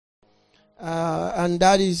And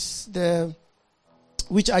that is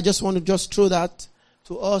which I just want to just throw that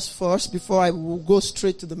to us first before I will go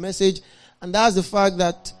straight to the message. And that's the fact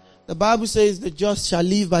that the Bible says the just shall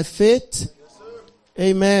live by faith. Yes,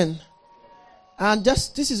 amen. And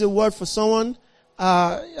this is a word for someone,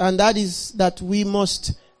 and that is that we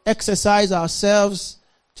must exercise ourselves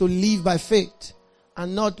to live by faith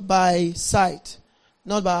and not by sight,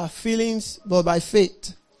 not by our feelings, but by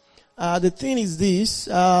faith. The thing is this,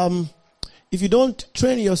 if you don't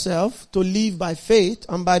train yourself to live by faith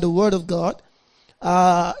and by the word of God,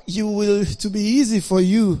 to be easy for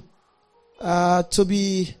you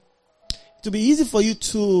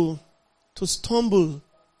to stumble,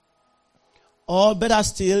 or better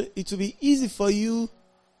still, it will be easy for you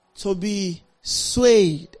to be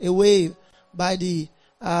swayed away by the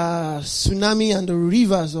tsunami and the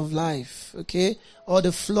rivers of life, okay, or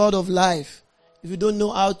the flood of life. If you don't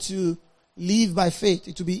know how to live by faith,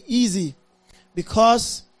 it will be easy,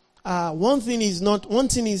 because one thing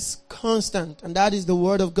is constant, and that is the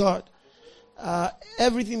word of God.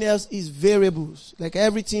 Everything else is variables. Like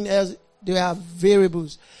everything else, they are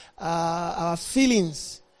variables. Our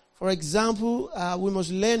feelings, for example, we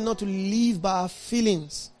must learn not to live by our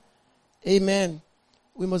feelings. Amen.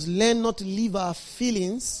 We must learn not to live our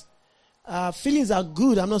feelings. Feelings are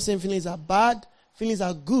good. I'm not saying feelings are bad. Feelings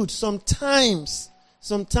are good. Sometimes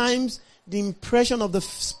the impression of the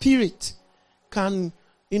spirit can,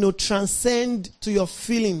 transcend to your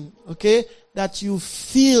feeling. Okay, that you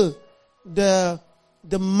feel the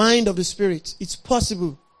mind of the spirit. It's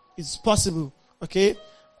possible. Okay,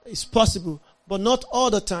 it's possible, but not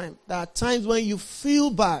all the time. There are times when you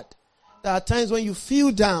feel bad. There are times when you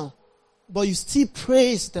feel down, but you still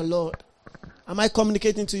praise the Lord. Am I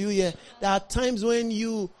communicating to you here? There are times when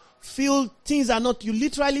you feel you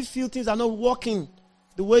literally feel things are not working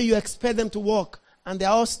the way you expect them to work, and they're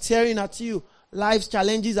all staring at you. Life's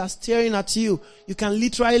challenges are staring at you. You can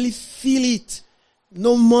literally feel it.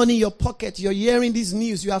 No money in your pocket. You're hearing this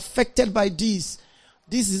news. You're affected by this.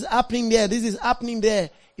 This is happening there. This is happening there.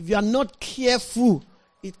 If you are not careful,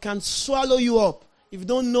 it can swallow you up. If you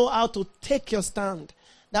don't know how to take your stand.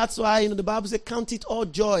 That's why, the Bible says, count it all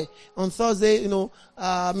joy. On Thursday,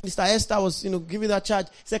 Minister Esther was, giving that charge.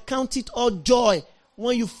 He said, count it all joy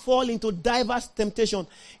when you fall into diverse temptation.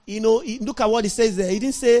 Look at what he says there. He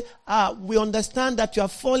didn't say, we understand that you are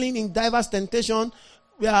falling in diverse temptation.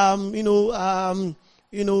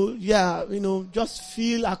 Just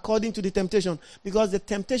feel according to the temptation, because the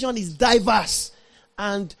temptation is diverse,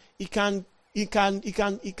 and it can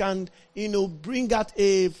bring out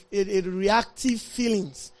a reactive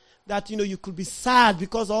feelings that, you could be sad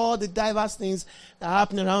because all the diverse things that are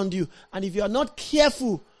happening around you. And if you are not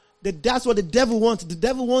careful, that's what the devil wants. The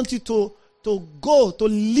devil wants you to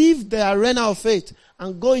leave the arena of faith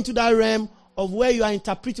and go into that realm of where you are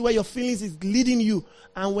interpreting, where your feelings is leading you.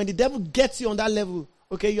 And when the devil gets you on that level,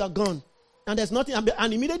 okay, you are gone. And there's nothing,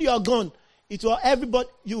 and immediately you are gone, it will everybody,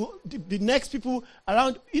 the next people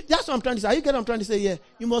around, that's what I'm trying to say. Are you getting what I'm trying to say here?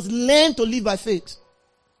 You must learn to live by faith.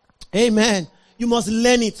 Amen. You must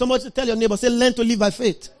learn it. Somebody tell your neighbor, say, learn to live by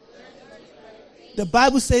faith. The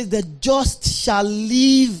Bible says the just shall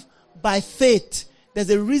live by faith. There's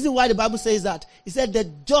a reason why the Bible says that. It said the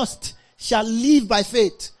just shall live by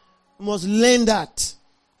faith. You must learn that.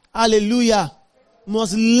 Hallelujah. You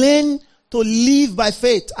must learn to live by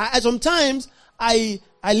faith. Sometimes I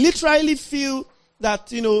literally feel that,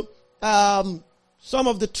 some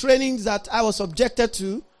of the trainings that I was subjected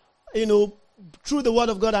to, through the word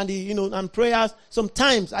of God and and prayers,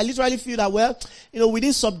 sometimes I literally feel that, we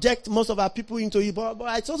didn't subject most of our people into it. But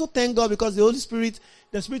I also thank God, because the Holy Spirit,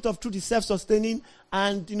 the Spirit of truth is self-sustaining,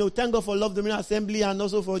 and, thank God for Love Dominion Assembly and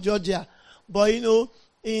also for Georgia. But,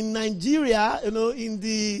 in Nigeria, in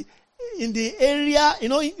the area,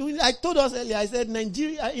 I told us earlier, I said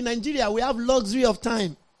in Nigeria, we have luxury of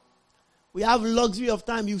time. We have luxury of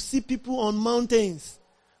time. You see people on mountains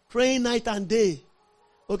praying night and day.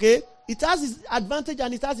 Okay? It has its advantage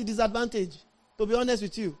and it has its disadvantage, to be honest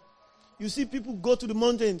with you. You see people go to the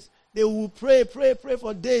mountains. They will pray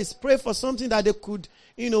for days, pray for something that they could,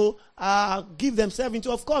 give themselves into.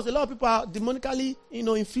 Of course, a lot of people are demonically,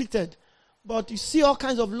 inflicted. But you see all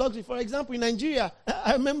kinds of luxury. For example, in Nigeria,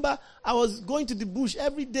 I remember I was going to the bush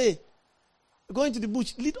every day.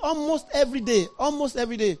 Almost every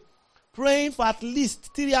day. Praying for at least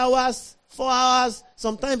 3 hours, 4 hours,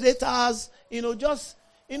 sometimes 8 hours. Just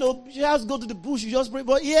go to the bush, you just pray.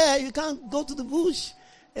 But yeah, you can't go to the bush.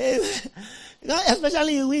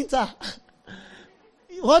 Especially in winter.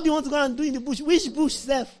 What do you want to go and do in the bush? Which bush,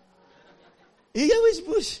 Steph? You get which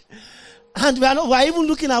bush? And we are even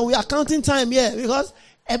looking at, we are counting time here, because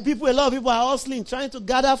And a lot of people are hustling, trying to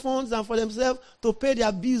gather funds and for themselves to pay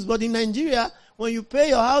their bills. But in Nigeria, when you pay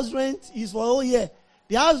your house rent, it's for a whole year.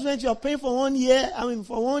 The house rent you're paying for 1 year,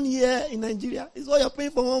 for 1 year in Nigeria, is what you're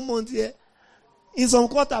paying for 1 month here. In some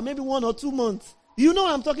quarter, maybe 1 or 2 months. You know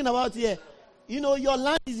what I'm talking about here. You know, your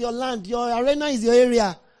land is your land. Your arena is your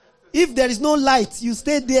area. If there is no light, you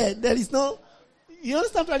stay there. There is no... You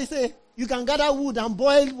understand what I say? You can gather wood and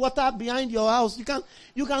boil water behind your house. You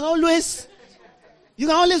can always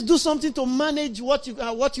do something to manage what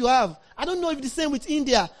you have. I don't know if it's the same with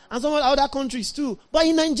India and some other countries too. But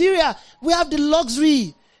in Nigeria, we have the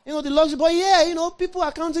luxury. The luxury. But yeah, people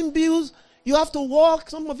are counting bills. You have to work.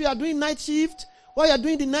 Some of you are doing night shift. While you're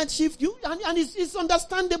doing the night shift, and it's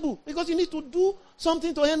understandable because you need to do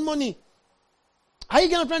something to earn money. Are you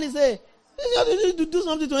going to try to say, you need to do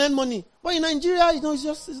something to earn money? But in Nigeria,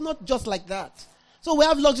 it's not just like that. So we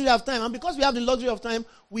have luxury of time. And because we have the luxury of time,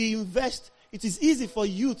 we invest. It is easy for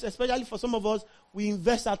youth, especially for some of us, we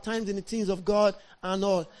invest at times in the things of God and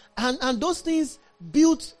all. And those things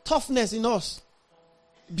build toughness in us.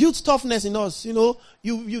 You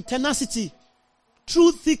tenacity.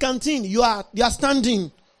 Through thick and thin, you are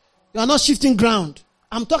standing. You are not shifting ground.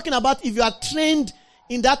 I'm talking about if you are trained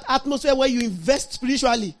in that atmosphere where you invest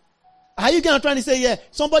spiritually. Are you trying to say, yeah,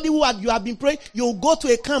 somebody you have been praying, you go to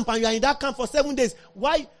a camp and you are in that camp for 7 days.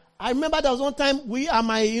 Why? I remember there was one time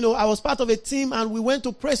I was part of a team and we went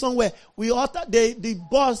to pray somewhere. We altered the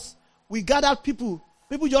boss, we gathered people.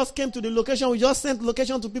 People just came to the location. We just sent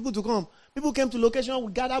location to people to come. People came to location,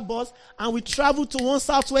 we gathered boss, and we traveled to one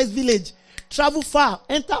southwest village. Travel far,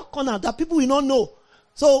 enter corner that people will not know.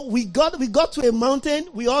 So we got to a mountain.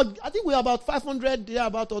 I think we were about 500 there,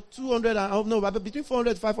 or 200. I don't know, but between 400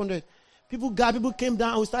 and 500. People came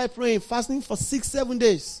down and we started praying, fasting for 6-7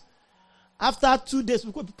 days. After 2 days,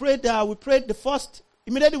 we prayed the first,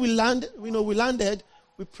 immediately we landed,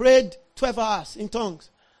 we prayed 12 hours in tongues.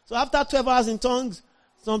 So after 12 hours in tongues,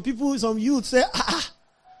 some youth say,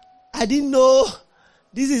 I didn't know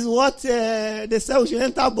this is what they said we should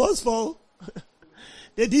enter bus for.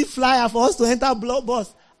 They did flyer for us to enter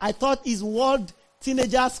bus. I thought it's World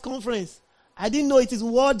Teenagers Conference. I didn't know it is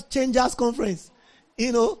World Changers Conference.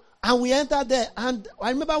 And we entered there. And I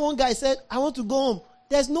remember one guy said, I want to go home.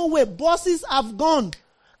 There's no way. Buses have gone.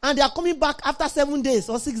 And they are coming back after 7 days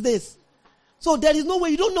or 6 days. So there is no way.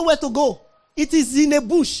 You don't know where to go. It is in a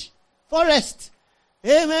bush, forest.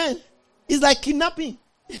 Amen. It's like kidnapping.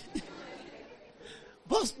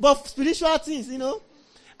 but spiritual things, And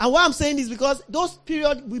why I'm saying this because those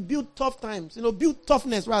periods we build tough times, build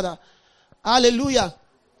toughness rather. Hallelujah.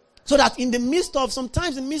 So that in the midst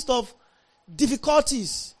of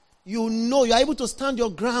difficulties, you're able to stand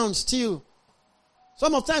your ground still.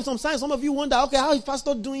 Sometimes some of you wonder, okay, how is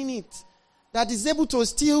pastor doing it? That is able to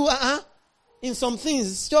still, in some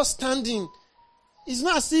things, it's just standing. It's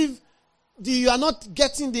not as if you are not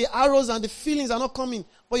getting the arrows and the feelings are not coming.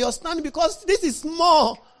 But you're standing because this is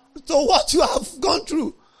more to what you have gone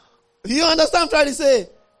through. You understand what I'm trying to say?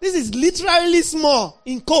 This is literally small,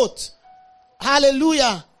 in quote.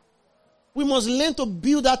 Hallelujah. We must learn to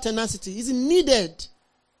build that tenacity. It's needed.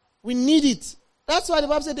 We need it. That's why the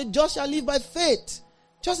Bible said the just shall live by faith.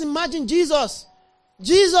 Just imagine Jesus.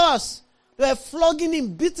 They were flogging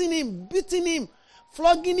him, beating him,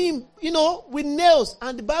 flogging him, with nails.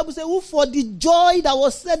 And the Bible said, who for the joy that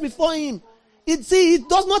was set before him. It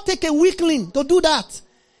does not take a weakling to do that.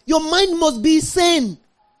 Your mind must be sane.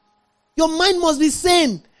 Your mind must be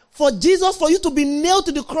sane. For Jesus, for you to be nailed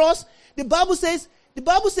to the cross, the Bible says,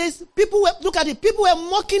 people were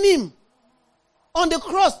mocking him. On the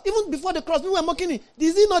cross, even before the cross, people were mocking him.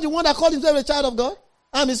 Is he not the one that called himself a child of God?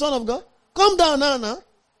 I'm the son of God. Come down now.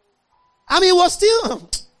 He was still,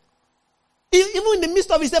 even in the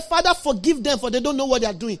midst of it, he said, Father, forgive them for they don't know what they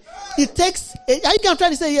are doing. It takes, are you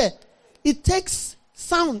trying to say here? It takes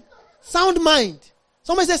sound mind.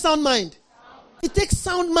 Somebody say sound mind. It takes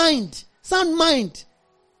sound mind.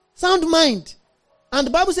 And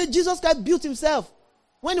the Bible says Jesus Christ built himself.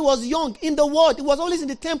 When he was young, in the world, he was always in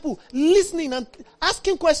the temple, listening and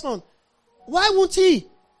asking questions. Why won't he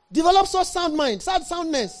develop such soundness?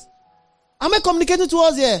 Am I communicating to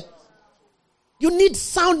us here? You need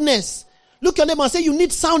soundness. Look your neighbor and say, you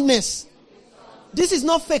need soundness. This is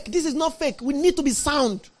not fake. We need to be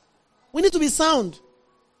sound.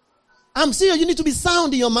 I'm serious, you need to be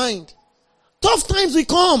sound in your mind. Tough times will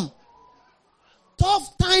come.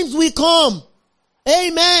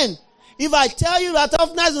 Amen. If I tell you that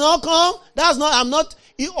tough times will not come,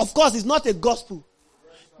 of course, it's not a gospel.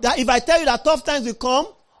 That if I tell you that tough times will come,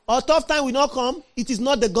 or tough time will not come, it is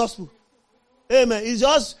not the gospel. Amen. It's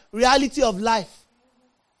just reality of life.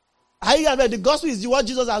 The gospel is what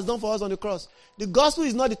Jesus has done for us on the cross. The gospel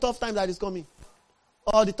is not the tough time that is coming.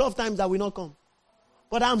 Or the tough times that will not come.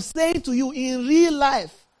 But I'm saying to you, in real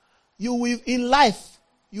life, you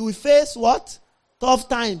will face what? Tough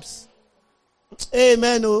times.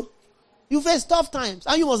 Amen. Oh. You face tough times.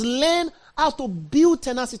 And you must learn how to build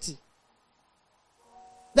tenacity.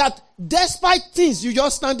 That despite things, you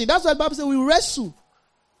just stand in. That's why the Bible says we wrestle.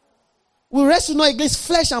 We wrestle not against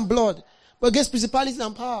flesh and blood, but against principalities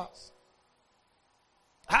and powers.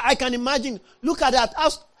 I can imagine. Look at that.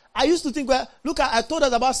 I used to think, I told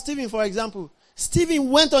us about Stephen, for example. Stephen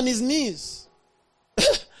went on his knees.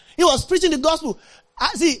 He was preaching the gospel.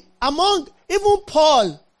 See, among even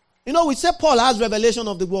Paul, we say Paul has revelation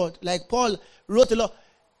of the word. Like Paul wrote a lot.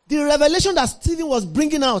 The revelation that Stephen was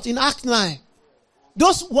bringing out in Acts 9,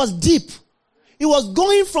 those was deep. He was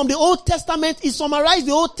going from the Old Testament. He summarized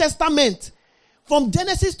the Old Testament. From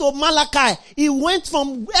Genesis to Malachi. He went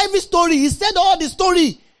from every story. He said all the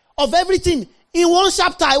story of everything in one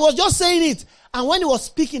chapter. I was just saying it. And when he was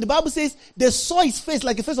speaking, the Bible says they saw his face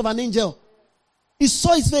like the face of an angel. He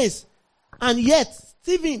saw his face. And yet,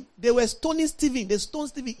 Stephen, they were stoning Stephen. They stoned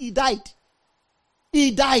Stephen. He died.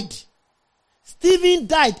 He died. Stephen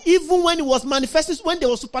died. Even when he was manifesting, when there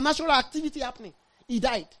was supernatural activity happening, he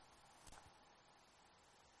died.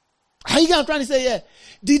 Are you trying to say, yeah?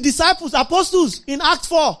 The disciples, apostles, in Act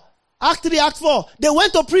 4, Act 3, Act 4, they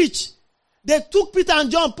went to preach. They took Peter and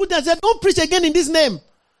John, put them and said, don't preach again in this name.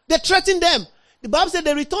 They threatened them. The Bible said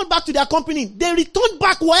they returned back to their company. They returned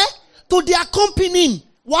back where? To their company.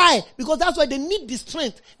 Why? Because that's why they need the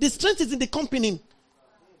strength. The strength is in the company.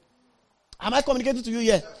 Am I communicating to you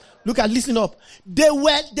here? Listen up. They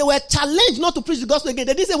were challenged not to preach the gospel again.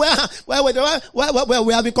 They didn't say, well,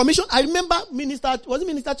 we have been commissioned. I remember Minister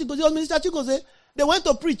Chigozie? It was Minister Chigozie. They went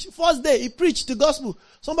to preach. First day, he preached the gospel.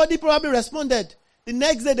 Somebody probably responded. The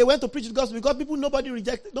next day, they went to preach the gospel because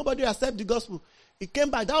nobody accepted the gospel. He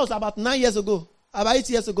came back. That was about 9 years ago. About 8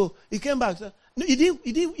 years ago. He came back. No, he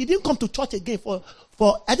didn't come to church again for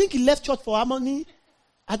I think he left church for Harmony.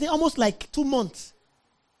 I think almost like 2 months.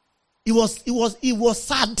 He was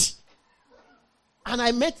sad. And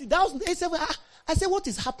I met him. I said, what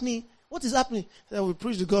is happening? What is happening? He said, we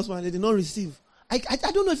preached the gospel and they did not receive. I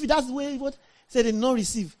don't know if that's the way what said they did not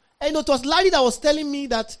receive. And it was Larry that was telling me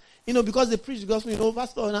that, because they preach the gospel,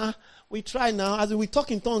 Pastor, now we try now, as we talk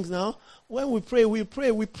in tongues now. When we pray, we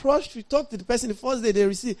preach, we talk to the person. The first day they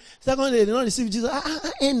receive, second day they did not receive Jesus. Now,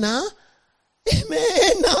 amen.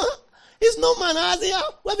 Now, it's no man. We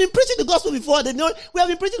have been preaching the gospel before. We have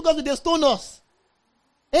been preaching the gospel. They stoned us.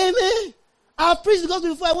 Amen. I've preached the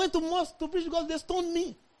gospel before. I went to mosque to preach the gospel. They stoned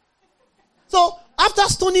me. So after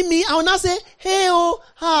stoning me, I will now say, hey,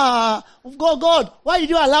 God, why did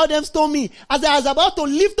you allow them stone me? As I was about to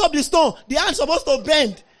lift up the stone, the hand supposed to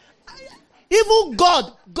bend. Even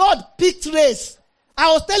God picked race.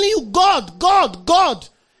 I was telling you, God.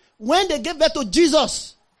 When they gave birth to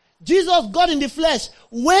Jesus, God in the flesh.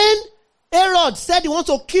 When Herod said he wants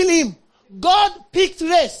to kill him, God picked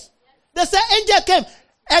race. They said angel came.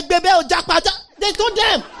 They told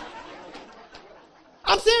them.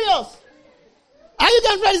 I'm serious. Are you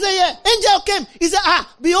getting ready to say, yeah? Angel came. He said,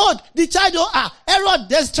 behold, the child, Herod,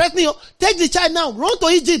 they're threatening you. Take the child now. Run to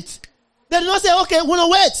Egypt. They did not say, okay, we're going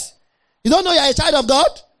to wait. You don't know you're a child of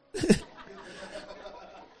God?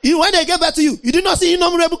 When they get back to you, you did not see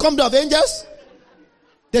innumerable company of angels?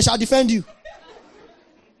 They shall defend you.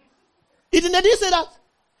 They didn't say that.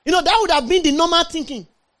 That would have been the normal thinking.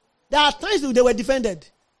 There are times they were defended.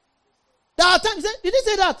 There are times, did he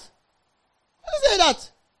say that? Did he say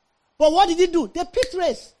that? But what did he do? They picked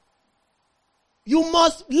race. You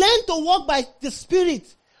must learn to walk by the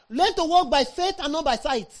Spirit. Learn to walk by faith and not by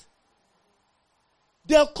sight.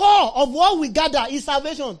 The core of what we gather is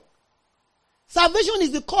salvation. Salvation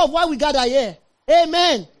is the core of why we gather here.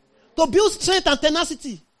 Amen. To build strength and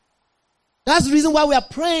tenacity. That's the reason why we are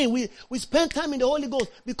praying. We spend time in the Holy Ghost.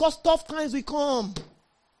 Because tough times will come.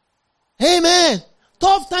 Amen.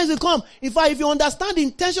 Tough times will come. If you understand the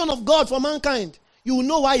intention of God for mankind, you will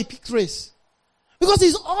know why he picked race. Because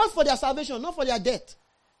it's all for their salvation, not for their death.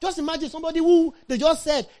 Just imagine somebody who they just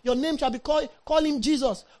said, your name shall be call him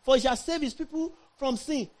Jesus, for he shall save his people from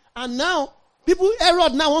sin. And now,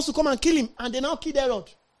 Herod now wants to come and kill him, and they now killed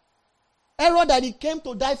Herod. Herod that he came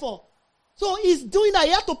to die for. So he's doing that.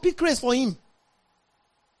 He had to pick race for him.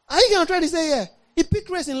 Are you going to try to say here? He picked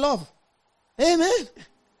race in love. Amen.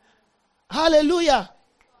 Hallelujah.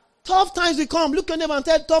 Tough times will come. Look at your neighbor and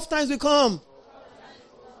tell, tough times will come.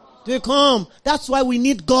 They come. That's why we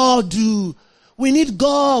need God. We need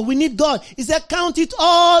God. We need God. He said, count it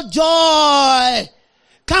all joy.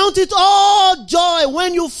 Count it all joy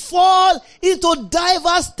when you fall into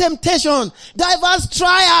diverse temptation, diverse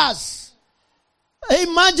trials.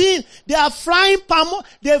 Imagine they are frying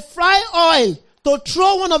they fry oil to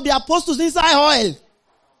throw one of the apostles inside oil.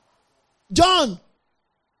 John,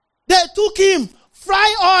 they took him,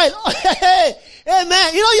 fry oil. Hey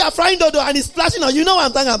man, you know you are frying dodo and it's splashing on. You know what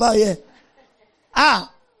I'm talking about here.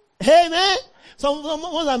 Hey man. Some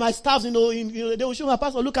of my staffs, they will show my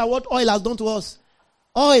pastor, look at what oil has done to us.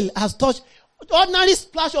 Oil has touched, ordinary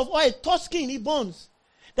splash of oil, touch skin, it burns.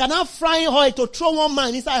 They are now frying oil to throw one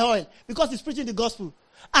man inside oil because he's preaching the gospel.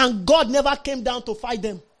 And God never came down to fight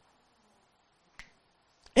them.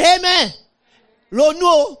 Amen.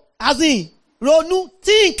 Ronu,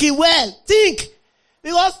 think well, think.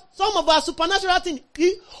 Because some of our supernatural things,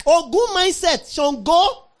 Ogun mindset,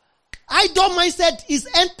 Shango, idol mindset is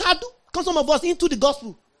entered, some of us, into the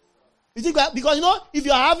gospel. You think because if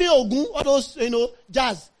you are having Ogun, all those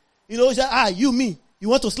jazz, you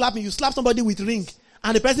want to slap me, you slap somebody with ring,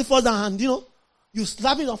 and the person falls down, and you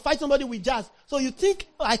slap him and fight somebody with jazz. So you think,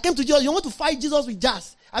 I came to Jesus, you want to fight Jesus with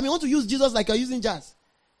jazz. You want to use Jesus like you're using jazz.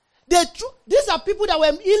 These are people that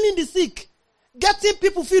were healing the sick, getting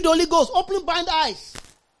people filled with the Holy Ghost, opening blind eyes.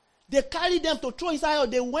 They carried them to throw inside, or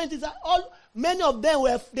they went inside. Many of them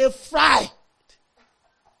they fried.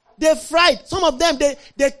 They fried. Some of them,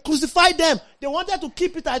 they crucified them. They wanted to kill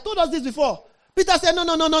Peter. I told us this before. Peter said,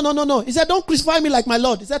 no. He said, don't crucify me like my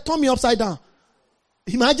Lord. He said, turn me upside down.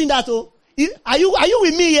 Imagine that. Are you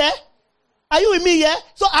with me here? Are you with me here?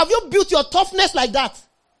 So have you built your toughness like that?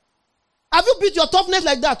 Have you built your toughness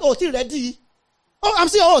like that? Oh, still ready? Oh, I'm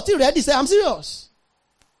serious. Oh, still ready? Say, I'm serious.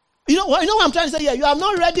 You know what I'm trying to say here? You are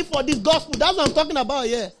not ready for this gospel. That's what I'm talking about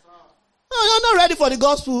here. No, you're not ready for the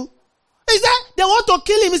gospel. He said, they want to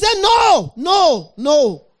kill him. He said,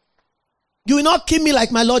 no. You will not kill me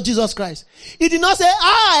like my Lord Jesus Christ. He did not say,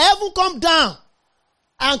 heaven come down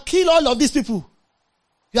and kill all of these people.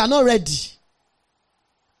 You are not ready.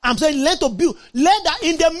 I'm saying, learn to build. Learn that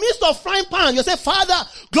in the midst of frying pan, you say, Father,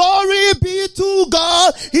 glory be to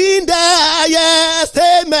God in the highest.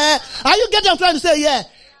 Amen. Are you getting what I'm trying to say? Yeah.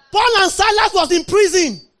 Paul and Silas was in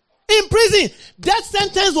prison. In prison. Death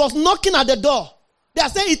sentence was knocking at the door. They are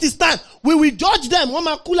saying it is time. We will judge them.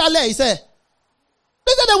 He said.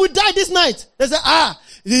 They said they will die this night. They said,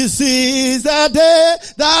 this is the day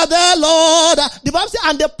that the Lord. The Bible said,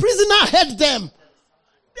 and the prisoner heard them.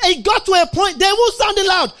 It got to a point, they won't sound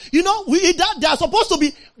loud. They are supposed to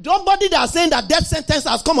be, nobody that are saying that death sentence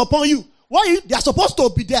has come upon you. They are supposed to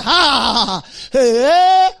be there.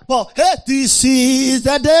 This is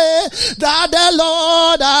the day that the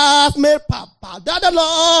Lord has made. That the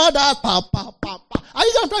Lord has. Are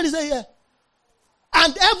you trying to say here?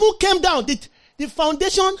 And heaven came down. The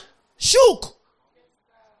foundation shook.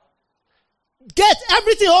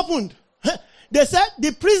 Everything opened. They said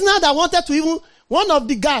the prisoner that wanted to even, one of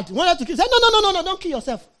the guards wanted to kill, said, no, don't kill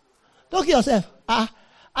yourself. Don't kill yourself. I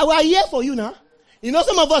was here for you now.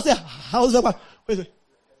 Some of us say, how's that? Wait.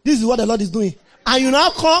 This is what the Lord is doing. And you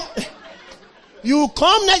now come,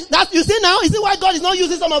 next, you see now, you see why God is not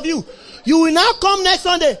using some of you. You will now come next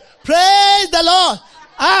Sunday. Praise the Lord.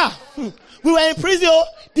 We were in prison.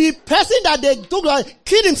 The person that they took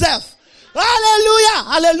killed himself. Hallelujah.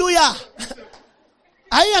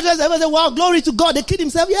 Are you interested? Everyone say, wow, glory to God. They killed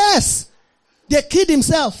himself. Yes. They killed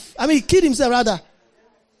himself. He killed himself rather.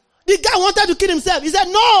 The guy wanted to kill himself. He said,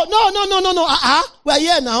 no. We're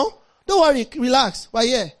here now. Don't worry. Relax. We're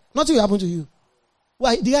here. Nothing will happen to you.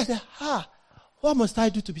 The guy said, what must I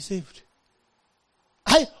do to be saved?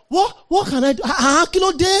 What can I do?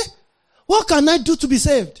 What can I do to be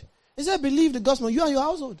saved? He said, believe the gospel, you and your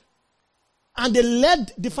household. And they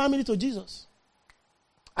led the family to Jesus.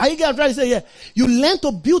 Are you trying to say, yeah? You learn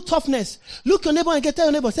to build toughness. Look your neighbor and tell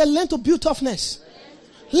your neighbor, say, learn to build toughness.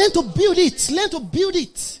 Learn to build it. Learn to build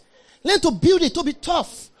it. Learn to build it, to be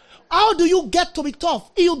tough. How do you get to be tough?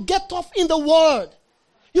 You get tough in the word.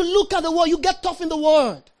 You look at the word, you get tough in the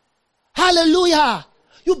word. Hallelujah.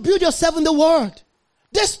 You build yourself in the word.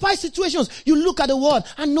 Despite situations, you look at the word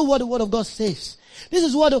and know what the word of God says. This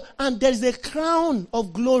is and there is a crown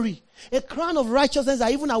of glory, a crown of righteousness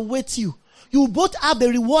that even awaits you. You both have the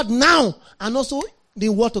reward now and also the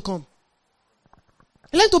reward to come.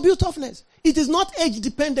 Learn to build toughness. It is not age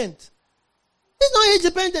dependent. It's not age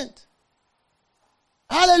dependent.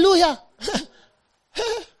 Hallelujah. It's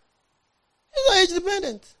not age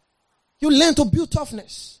dependent. You learn to build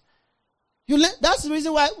toughness. That's the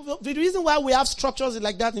reason why we have structures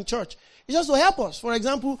like that in church. It's just to help us. For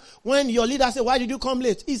example, when your leader says, why did you come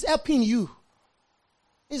late? He's helping you.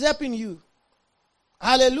 He's helping you.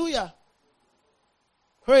 Hallelujah.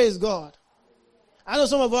 Praise God. I know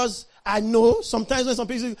some of us, I know sometimes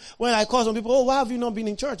when I call some people, oh, why have you not been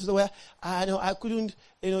in church? So, well, I couldn't,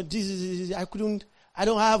 I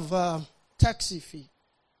don't have taxi fee.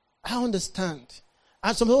 I understand.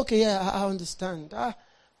 And some people, okay, yeah, I understand.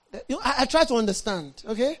 I try to understand,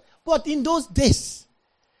 okay? But in those days,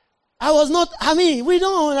 we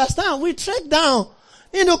don't understand. We trek down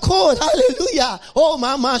in the cold. Hallelujah. Oh,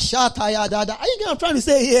 mama, shataya, dada. Are you get what I'm trying to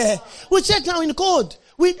say here? We trek down in the cold.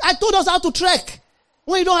 I told us how to trek.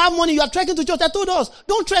 When you don't have money, you are trekking to church. I told us,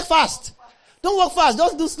 don't trek fast. Don't walk fast.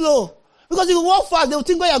 Just do slow. Because if you walk fast, they'll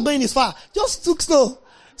think where you're going is far. Just look slow.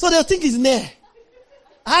 So they'll think it's near.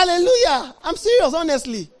 Hallelujah. I'm serious,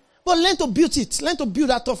 honestly. But learn to build it. Learn to build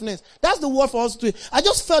that toughness. That's the word for us to do. I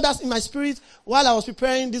just felt that in my spirit while I was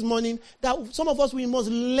preparing this morning, that some of us, we must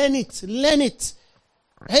learn it. Learn it.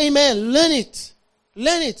 Amen. Learn it.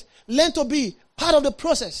 Learn it. Learn to be part of the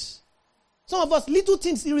process. Some of us, little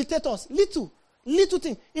things irritate us. Little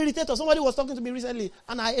thing irritate us. Somebody was talking to me recently,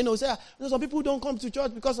 and I, said, some people don't come to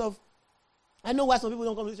church because of. I know why some people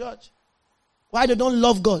don't come to church. Why they don't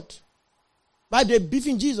love God. Why they're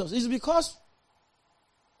beefing Jesus. It's because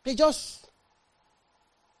they just.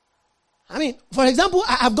 For example,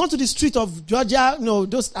 I've gone to the street of Georgia.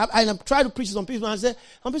 I've tried to preach to some people, and I said,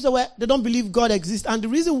 some people say, they don't believe God exists, and the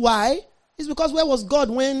reason why is because where was God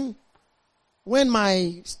when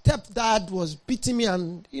my stepdad was beating me,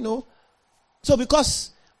 and So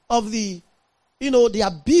because of the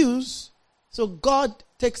abuse, so God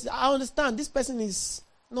takes, I understand this person is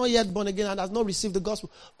not yet born again and has not received the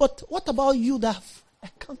gospel. But what about you that have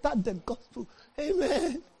encountered the gospel?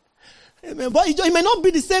 Amen. Amen. But it may not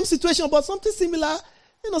be the same situation, but something similar,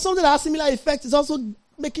 something that has similar effect is also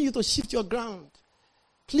making you to shift your ground.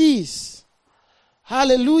 Please.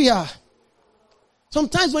 Hallelujah.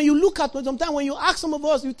 Sometimes when you when you ask some of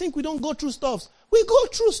us, you think we don't go through stuffs. We go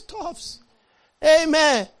through stuffs.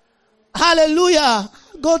 Amen. Hallelujah.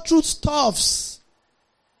 Go through stuffs.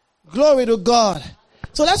 Glory to God.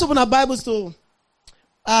 So let's open our Bibles to,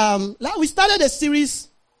 we started a series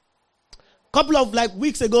a couple of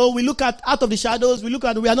weeks ago. We look at Out of the Shadows. We look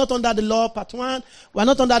at We Are Not Under the Law, part 1. We Are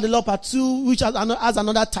Not Under the Law, part 2, which has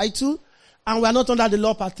another title. And We Are Not Under the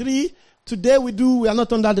Law, part 3. Today We Are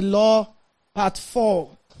Not Under the Law, part 4.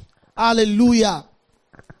 Hallelujah.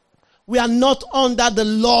 We are not under the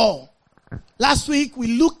law. Last week, we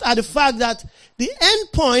looked at the fact that the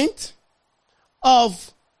end point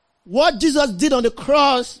of what Jesus did on the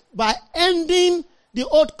cross by ending the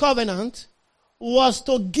old covenant was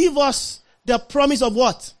to give us the promise of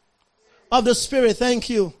what? Of the Spirit.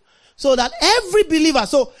 Thank you. So that every believer,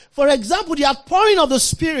 so for example, the outpouring of the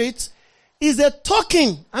Spirit is a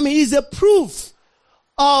token, is a proof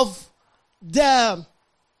of the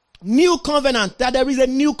new covenant, that there is a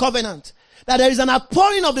new covenant, that there is an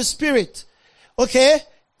outpouring of the Spirit. Okay?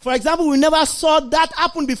 For example, we never saw that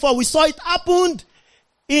happen before. We saw it happened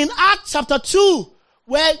in Acts chapter 2,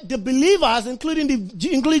 where the believers, including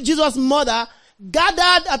Jesus' mother,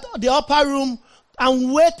 gathered at the upper room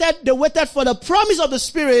and waited. They waited for the promise of the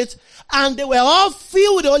Spirit, and they were all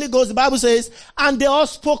filled with the Holy Ghost, the Bible says, and they all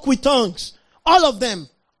spoke with tongues. All of them.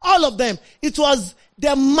 It was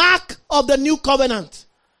the mark of the new covenant.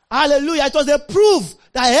 Hallelujah. It was a proof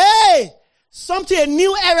that, hey, a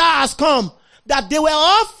new era has come. That they were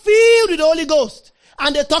all filled with the Holy Ghost.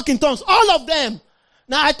 And they talk in tongues. All of them.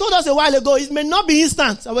 Now, I told us a while ago, it may not be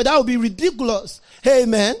instant. But that would be ridiculous.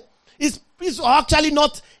 Amen. It's actually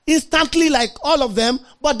not instantly like all of them.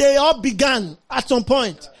 But they all began at some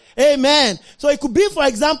point. Amen. So it could be, for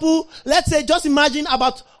example, let's say, just imagine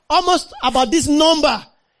about this number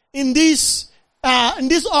in this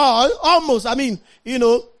hall. Almost,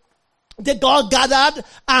 they all gathered,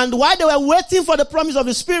 and while they were waiting for the promise of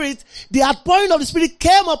the Spirit, the outpouring of the Spirit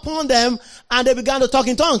came upon them, and they began to talk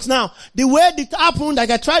in tongues. Now, the way it happened,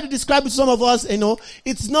 like I tried to describe it to some of us,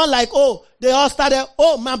 it's not like, they all started,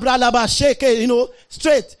 my brother, shake it,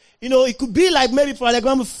 straight. It could be like maybe, for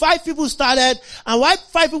example, 5 people started, and while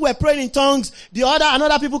 5 people were praying in tongues,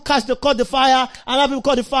 another people caught the fire, another people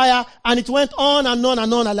caught the fire, and it went on and on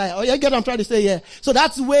and on. You get what I'm trying to say here? So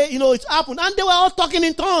that's the way, it happened. And they were all talking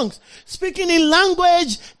in tongues, speaking in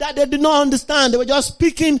language that they did not understand. They were just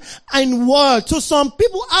speaking in words. So some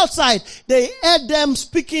people outside, they heard them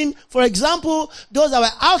speaking. For example, those that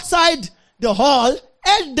were outside the hall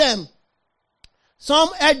heard them.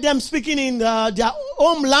 Some heard them speaking in their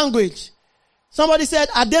home language. Somebody said,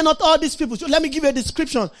 are they not all these people? So let me give you a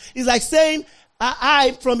description. It's like saying,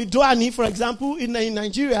 I from Idoani, for example, in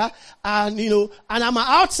Nigeria, and and I'm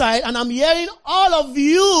outside, and I'm hearing all of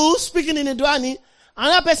you speaking in Idoani,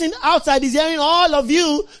 Another person outside is hearing all of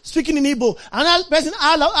you speaking in Igbo. Another person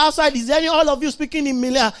outside is hearing all of you speaking in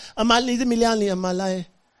Malay.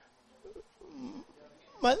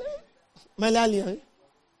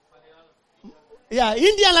 Yeah,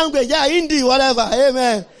 Indian language. Yeah, Hindi, whatever.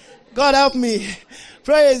 Amen. God help me.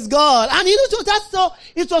 Praise God. And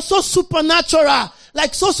it was so supernatural.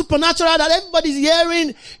 Like so supernatural that everybody's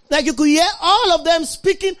hearing. Like you could hear all of them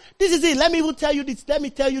speaking. This is it. Let me even tell you this. Let me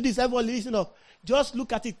tell you this. Everyone listen up. Just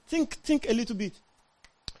look at it. Think a little bit.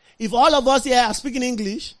 If all of us here are speaking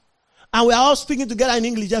English, and we are all speaking together in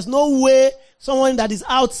English, there's no way someone that is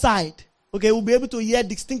outside, okay, will be able to hear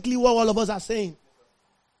distinctly what all of us are saying.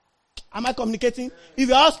 Am I communicating? If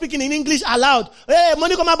you're all speaking in English aloud, hey,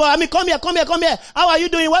 money come about, come here. How are you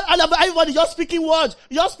doing? Everybody just speaking words.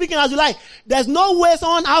 You're just speaking as you like. There's no way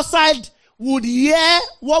someone outside would hear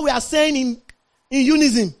what we are saying in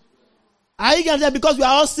unison. Are you getting that? Because we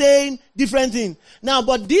are all saying different things. Now,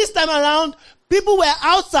 but this time around, people were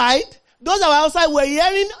outside. Those that were outside were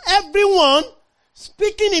hearing everyone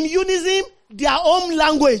speaking in unison their own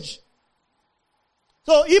language.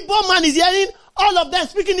 So Igbo man is hearing all of them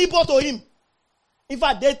speaking Igbo to him. In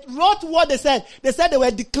fact, they wrote what they said. They said they were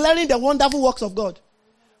declaring the wonderful works of God.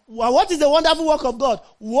 Well, what is the wonderful work of God?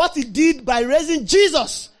 What he did by raising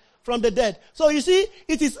Jesus from the dead. So you see,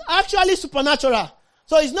 it is actually supernatural.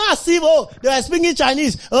 So it's not as if, they were speaking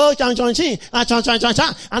Chinese. Oh, chan chan chin, chan chan chan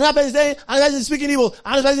chan. Another person saying, another person speaking Igbo.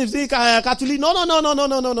 Another person speaking Catholic. No.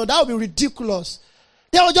 That would be ridiculous.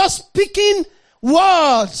 They were just speaking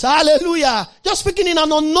words. Hallelujah. Just speaking in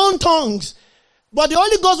an unknown tongues. But the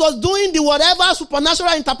Holy Ghost was doing the whatever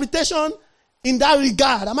supernatural interpretation in that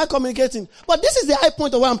regard. Am I communicating? But this is the high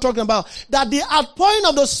point of what I'm talking about. That the outpouring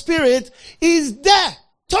of the Spirit is there,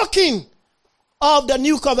 talking of the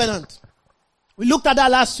new covenant. We looked at that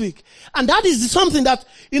last week. And that is something that,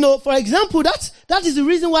 for example, that is the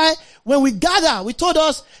reason why when we gather, we told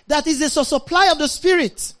us that is a supply of the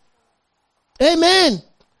Spirit. Amen.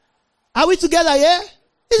 Are we together here?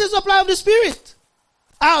 It's a supply of the Spirit.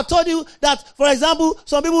 I told you that, for example,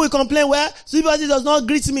 some people will complain where somebody does not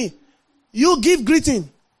greet me. You give greeting.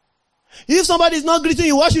 If somebody is not greeting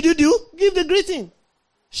you, what should you do? Give the greeting.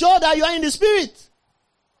 Show that you are in the Spirit.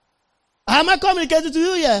 Am I communicating to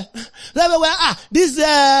you here? This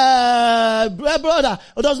brother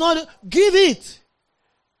does not give it.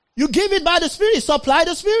 You give it by the Spirit. Supply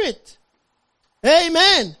the Spirit.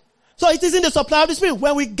 Amen. So it is in the supply of the Spirit.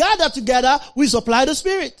 When we gather together, we supply the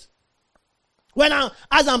Spirit.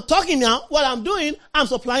 As I'm talking now, what I'm doing, I'm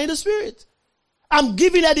supplying the Spirit. I'm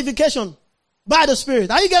giving edification by the Spirit.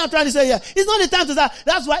 Are you getting what I'm trying to say here? It's not the time to start.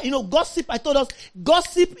 That's why, gossip, I told us,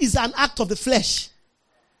 gossip is an act of the flesh.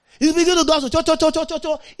 It's beginning to gossip.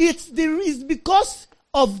 It's because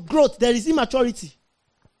of growth. There is immaturity.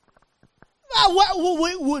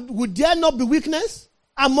 Would there not be weakness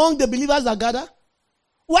among the believers that gather?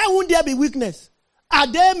 Why wouldn't there be weakness? Are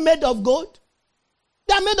they made of gold?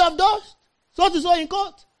 They are made of dust. So to so in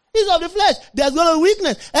court. It's of the flesh. There's going to be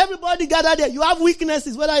weakness. Everybody gather there. You have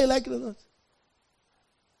weaknesses, whether you like it or not.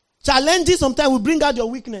 Challenges sometimes will bring out your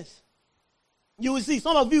weakness. You will see,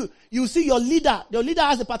 some of you will see your leader. Your leader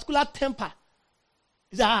has a particular temper.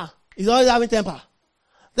 He said, he's always having temper.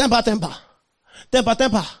 Temper.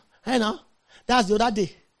 Hey now, that's the other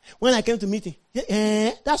day. When I came to meeting.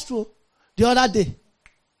 Yeah, that's true. The other day.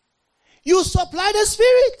 You supply the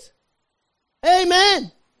Spirit.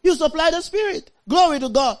 Amen. You supply the Spirit. Glory to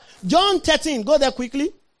God. John 13. Go there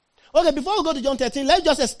quickly. Okay, before we go to John 13, let's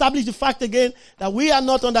just establish the fact again that we are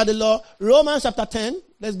not under the law. Romans chapter 10.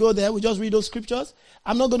 Let's go there. We just read those scriptures.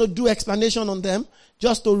 I'm not going to do explanation on them.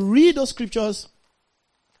 Just to read those scriptures.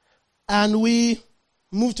 And we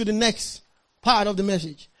move to the next part of the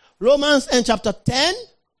message. Romans and chapter 10.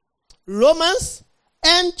 Romans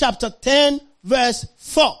and chapter 10 verse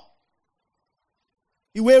 4.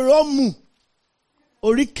 Ìwé Róòmù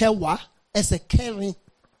orí kẹwàá ẹsẹ̀ kẹrin.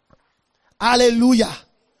 Hallelujah.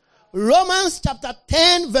 Romans chapter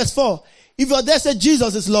 10 verse 4. If you're there, say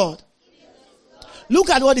Jesus is Lord. Look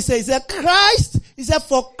at what he says. He said,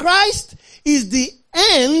 for Christ is the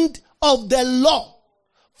end of the law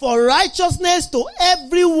for righteousness to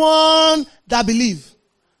everyone that believe.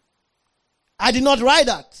 I did not write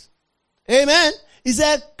that. Amen. He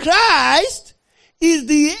said, Christ is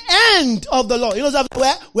the end of the law. You know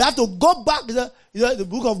where we have to go back to the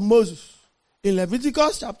book of Moses. In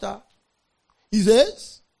Leviticus chapter, he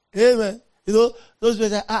says, amen. Those people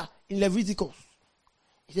say, in Leviticus,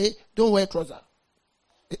 he said, don't wear trousers.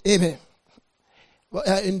 Amen.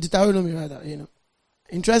 In Deuteronomy, rather,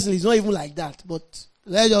 Interestingly, it's not even like that, but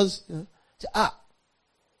let's just,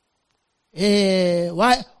 say,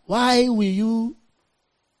 why will you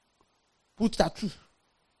put tattoo.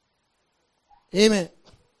 Amen.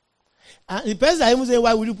 And the person that even say,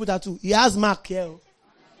 why would you put tattoo? He has mark here.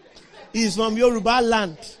 He's from Yoruba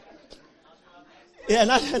land. Yeah,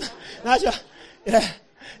 natural. Yeah.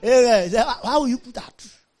 Amen. How will you put tattoo?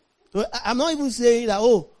 So I'm not even saying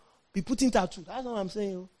that, be putting tattoo. That's not what I'm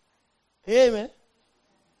saying. Amen.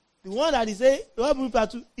 The one that is saying,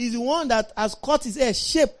 tattoo is the one that has cut his hair,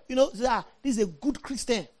 shape. Say, this is a good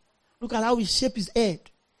Christian. Look at how he shape his head.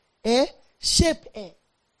 Shape hair.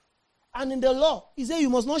 And in the law, he said you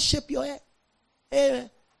must not shape your hair. Amen.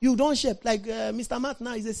 You don't shape. Like Mr. Matt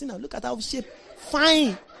now is a sinner. Look at how shape.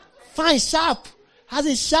 Fine, sharp. Has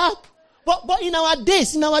it sharp. But in our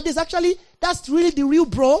days, actually, that's really the real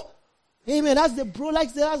bro. Amen. That's the bro,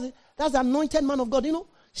 that's the anointed man of God.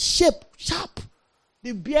 Shape, sharp.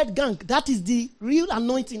 The beard gang. That is the real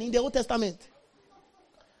anointing in the Old Testament.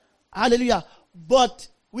 Hallelujah. But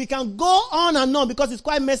we can go on and on because it's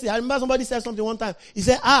quite messy. I remember somebody said something one time. He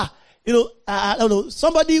said, I don't know,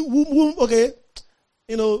 somebody who okay,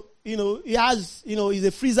 he has, he's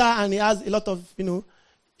a freezer and he has a lot of,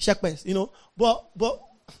 shekels, but,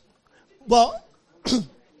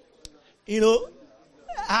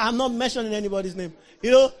 I'm not mentioning anybody's name.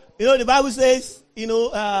 The Bible says,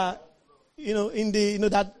 that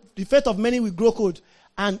the faith of many will grow cold.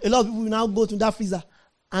 And a lot of people will now go to that freezer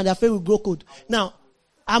and their faith will grow cold. Now,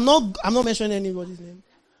 I'm not mentioning anybody's name.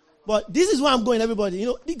 But this is where I'm going, everybody.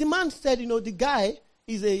 The man said, the guy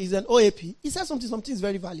is an OAP. He said something is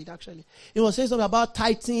very valid, actually. He was saying something about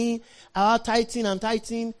tithing.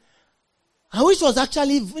 And which was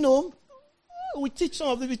actually, we teach some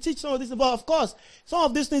of this. But of course, some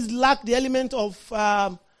of these things lack the element of,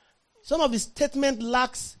 some of the statement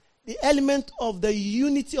lacks the element of the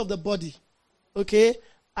unity of the body. Okay?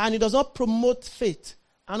 And it does not promote faith.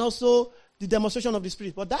 And also, the demonstration of the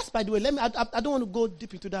Spirit. But that's, by the way, I don't want to go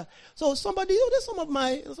deep into that. So somebody, there's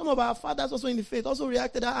some of our fathers also in the faith also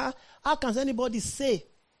reacted, how can anybody say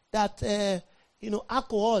that,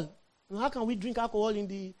 alcohol, how can we drink alcohol in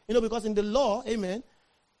the, because in the law, amen,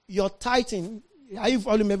 your tithing, are you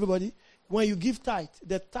following me, everybody? When you give tithe,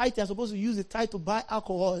 the tithe, you're supposed to use the tithe to buy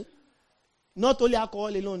alcohol, not only alcohol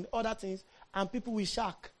alone, other things, and people will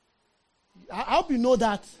shark. I hope you know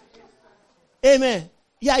that. Amen.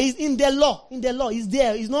 Yeah, it's in the law. It's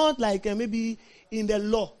there. It's not like maybe in the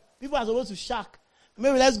law. People are supposed to shark.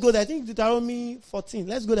 Maybe let's go there. I think Deuteronomy 14.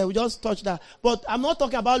 Let's go there. We just touch that. But I'm not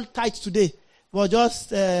talking about tithe today. But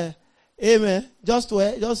just, amen. Just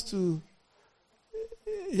to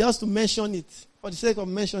mention it. For the sake of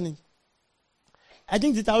mentioning. I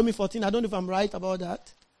think Deuteronomy 14. I don't know if I'm right about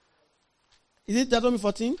that. Is it Deuteronomy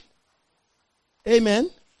 14?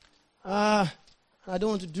 Amen. I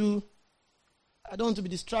don't want to be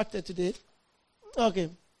distracted today. Okay.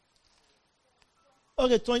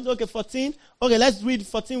 Okay, 14. Okay, let's read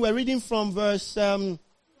 14. We're reading from verse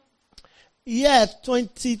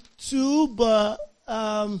 22, but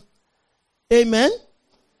amen.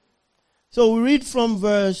 So we read from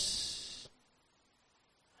verse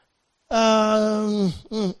amen.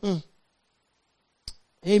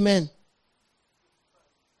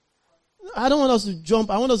 I don't want us to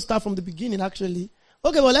jump. I want us to start from the beginning, actually.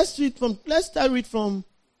 Okay, well, let's start read from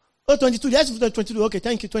 22. Let's read 22. Okay,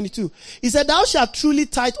 thank you, 22. He said, thou shalt truly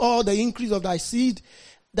tithe all the increase of thy seed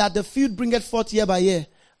that the field bringeth forth year by year.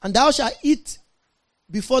 And thou shalt eat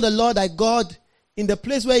before the Lord thy God in the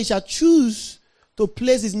place where he shall choose to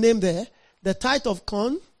place his name there, the tithe of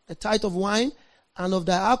corn, the tithe of wine, and of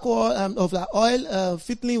the alcohol, of the oil,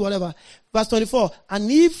 fitly, whatever. Verse 24. And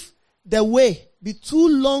if the way be too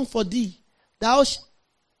long for thee,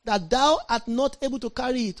 that thou art not able to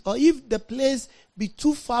carry it, or if the place be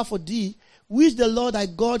too far for thee, which the Lord thy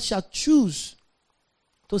God shall choose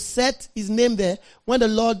to set his name there, when the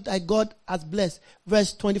Lord thy God has blessed.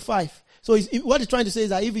 Verse 25. So what he's trying to say is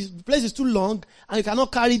that if the place is too long and you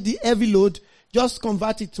cannot carry the heavy load, just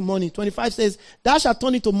convert it to money. 25 says, thou shalt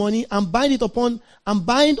turn it to money and bind up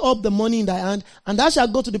the money in thy hand, and thou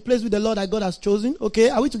shalt go to the place which the Lord thy God has chosen. Okay,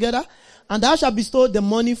 are we together? And thou shalt bestow the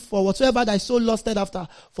money for whatsoever thy soul lusted after,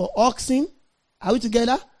 for oxen. Are we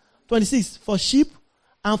together? 26. For sheep,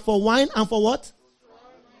 and for wine, and for what?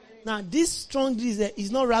 Now, this strong drink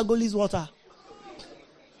is not Ragoli's water.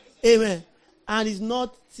 Amen. And it's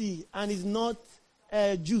not tea, and it's not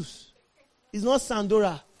juice. It's not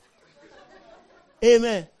Sandora.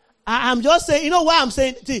 Amen. I'm just saying, you know why I'm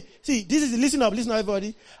saying, see, this is, listen up,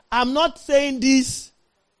 everybody. I'm not saying this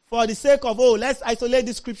for the sake of, let's isolate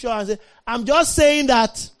this scripture and say, I'm just saying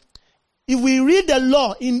that if we read the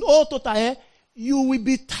law in all total, you will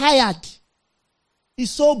be tired.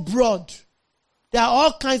 It's so broad. There are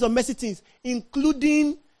all kinds of messy things,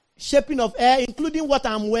 including shaping of hair, including what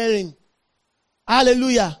I'm wearing.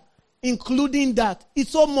 Hallelujah. Including that.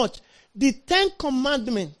 It's so much. The 10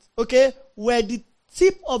 commandments, okay, were the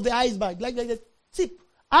tip of the iceberg. Like the tip.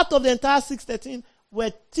 Out of the entire 613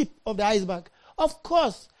 were tip of the iceberg. Of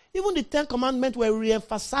course, even the 10 commandments were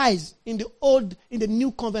re-emphasized in the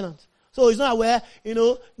new covenant. So it's not where,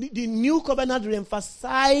 the new covenant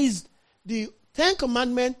re-emphasized the 10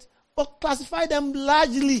 commandments, but classified them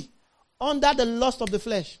largely under the lust of the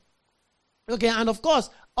flesh. Okay, and of course,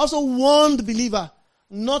 also warned the believer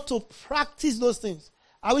not to practice those things.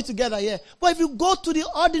 Are we together here? But if you go to the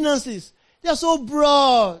ordinances, they're so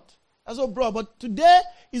broad. But today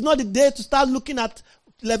is not the day to start looking at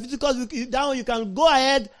Leviticus. Down, you can go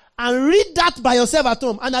ahead and read that by yourself at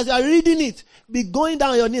home. And as you are reading it, be going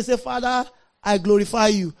down on your knees and say, Father, I glorify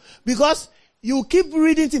you. Because you keep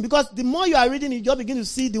reading things. Because the more you are reading it, you begin to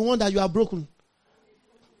see the one that you are broken.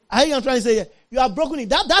 I hear you trying to say, you are broken it.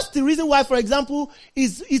 That's the reason why, for example,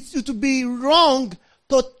 it's to be wrong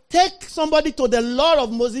to take somebody to the law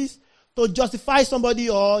of Moses to justify somebody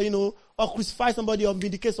or crucify somebody or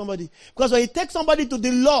vindicate somebody. Because when you take somebody to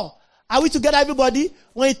the law, are we together, everybody?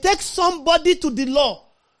 When you take somebody to the law,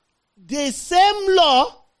 the same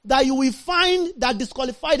law that you will find that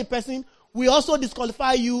disqualify the person will also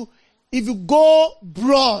disqualify you if you go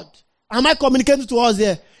broad. Am I communicating to us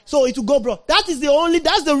here? So it will go broad. That's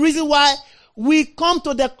the reason why we come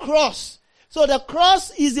to the cross. So the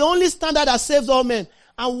cross is the only standard that saves all men.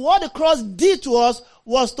 And what the cross did to us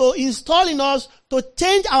was to install in us, to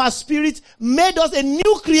change our spirit, made us a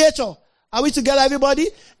new creature. Are we together, everybody?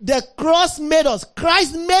 The cross made us.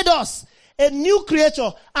 Christ made us a new creature.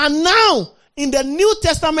 And now, in the New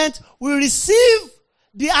Testament, we receive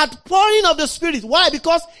the outpouring of the Spirit. Why?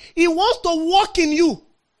 Because He wants to work in you.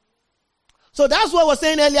 So that's what I was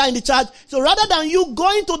saying earlier in the church. So rather than you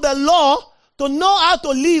going to the law to know how to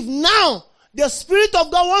live, now the Spirit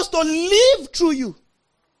of God wants to live through you.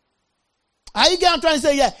 Are you getting what I'm trying to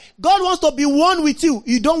say? Yeah. God wants to be one with you.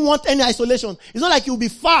 You don't want any isolation. It's not like you'll be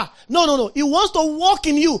far. No. He wants to walk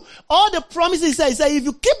in you. All the promises He said, if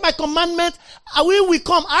you keep my commandment, I will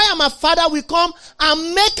come. I am a Father will come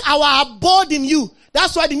and make our abode in you.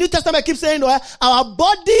 That's why the New Testament keeps saying our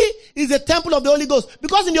body is the temple of the Holy Ghost.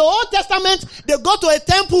 Because in the Old Testament, they go to a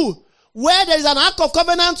temple where there is an ark of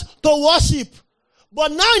covenant to worship.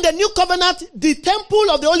 But now in the New Covenant, the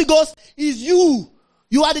temple of the Holy Ghost is you.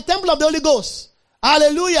 You are the temple of the Holy Ghost.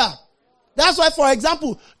 Hallelujah. That's why, for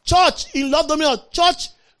example, church in Love Dominion, church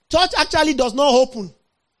actually does not open.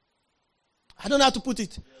 I don't know how to put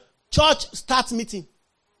it. Church starts meeting.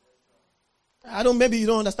 Maybe you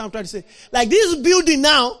don't understand what I'm trying to say. Like this building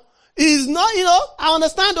now is not, I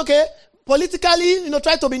understand, okay, politically,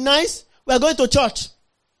 try to be nice. We're going to church.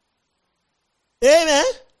 Amen.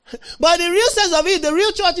 But the real sense of it, the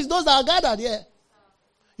real church is those that are gathered here.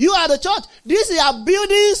 You are the church. These are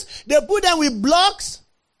buildings. They put them with blocks.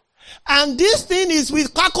 And this thing is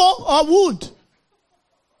with charcoal or wood.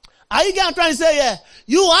 Are you getting what I'm trying to say here?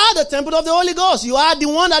 You are the temple of the Holy Ghost. You are the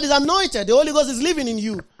one that is anointed. The Holy Ghost is living in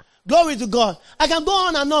you. Glory to God. I can go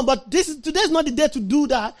on and on, but today's not the day to do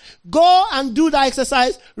that. Go and do that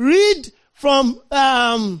exercise. Read from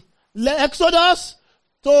Exodus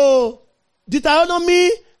to Deuteronomy,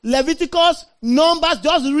 Leviticus, Numbers.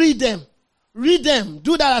 Just read them. Read them.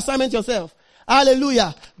 Do that assignment yourself.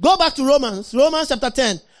 Hallelujah. Go back to Romans chapter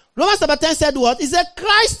 10. Romans chapter 10 said what? It said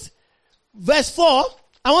Christ, verse 4.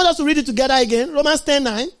 I want us to read it together again. Romans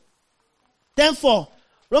 10:9. 10:4.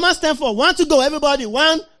 Romans 10:4. 1 to go, everybody.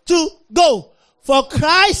 1, 2, go. For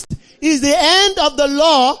Christ is the end of the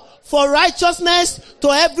law for righteousness to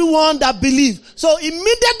everyone that believes. So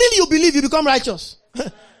immediately you believe, you become righteous.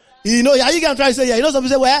 Are you can try to say, some people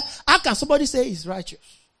say, well, how can somebody say he's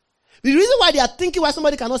righteous? The reason why they are thinking why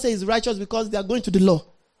somebody cannot say he's righteous because they are going to the law.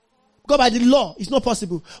 Because by the law, it's not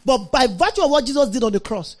possible. But by virtue of what Jesus did on the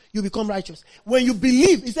cross, you become righteous. When you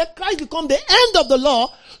believe, he said Christ become the end of the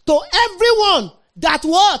law to everyone that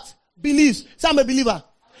what? Believes. Say I'm a believer.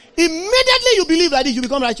 Immediately you believe like this, you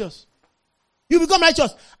become righteous. You become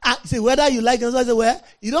righteous. Say whether you like it or not, well,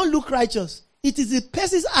 you don't look righteous. It is the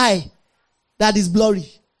person's eye that is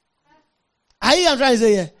blurry. Are you trying to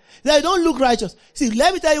say here? They don't look righteous. See,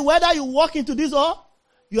 let me tell you, whether you walk into this hall,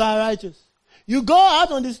 you are righteous. You go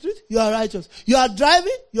out on the street, you are righteous. You are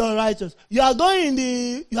driving, you are righteous. You are going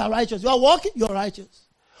you are righteous. You are walking, you are righteous.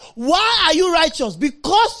 Why are you righteous?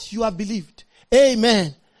 Because you have believed.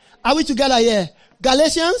 Amen. Are we together here?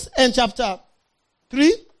 Galatians and chapter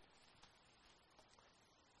 3.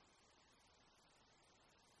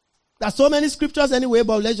 There's so many scriptures anyway,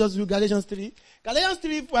 but let's just read Galatians 3. Galatians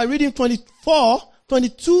 3, we're reading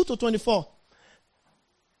 22 to 24.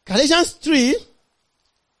 Galatians 3,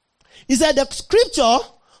 he said the scripture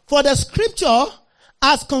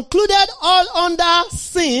has concluded all under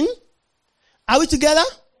sin. Are we together?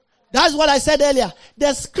 That's what I said earlier.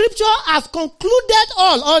 The scripture has concluded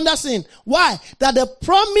all under sin. Why? That the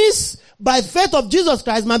promise by faith of Jesus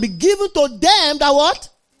Christ might be given to them that what?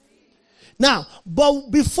 Now, but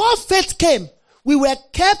before faith came, we were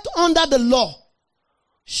kept under the law.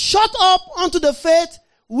 Shut up unto the faith,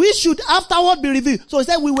 we should afterward be revealed. So he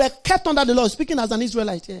said we were kept under the law, speaking as an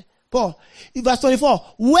Israelite here. Paul, in verse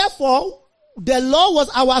 24, wherefore the law was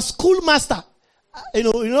our schoolmaster. You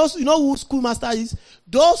know who schoolmaster is?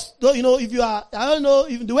 If you are, I don't know,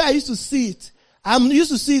 if the way I used to see it, I'm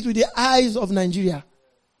used to see it with the eyes of Nigeria.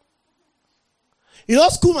 You know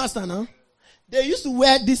schoolmaster now? They used to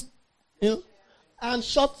wear this, and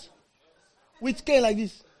short with cane like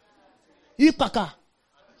this. Ipaka.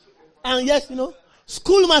 And yes,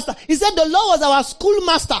 schoolmaster. He said the law was our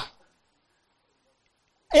schoolmaster.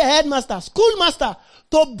 A headmaster, schoolmaster,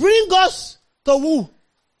 to bring us to who?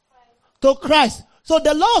 To Christ. So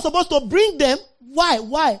the law was supposed to bring them.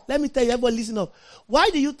 Why? Let me tell you, everybody listen up. Why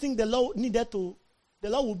do you think the law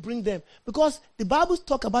will bring them? Because the Bible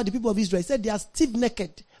talk about the people of Israel. It said they are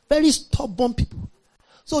stiff-necked, very stubborn people.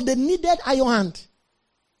 So they needed iron hand.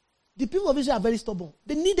 The people of Israel are very stubborn.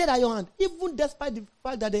 They needed iron hand. Even despite the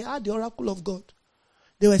fact that they had the oracle of God.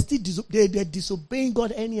 They were still disobeying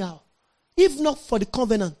God anyhow. If not for the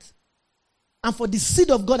covenant. And for the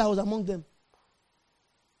seed of God that was among them.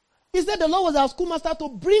 He said the Lord was our schoolmaster to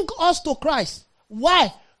bring us to Christ.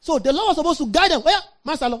 Why? So the Lord was supposed to guide them. Well,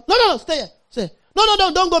 Master Lord. No, stay here. Say, no,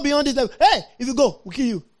 don't go beyond this level. Hey, if you go, we'll kill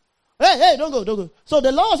you. Hey, don't go. So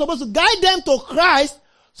the Lord was supposed to guide them to Christ.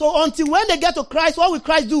 So until when they get to Christ, what will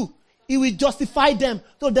Christ do? He will justify them.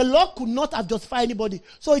 So the Lord could not have justified anybody.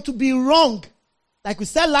 So it would be wrong. Like we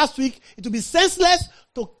said last week, it would be senseless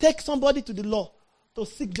to take somebody to the law to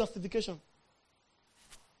seek justification.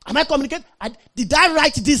 Am I communicating? Did I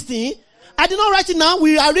write this thing? I did not write it now.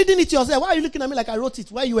 We are reading it yourself. Why are you looking at me like I wrote it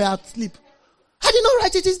while you were asleep? I did not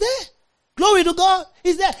write it. It's there. Glory to God.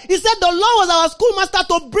 It's there. He said the law was our schoolmaster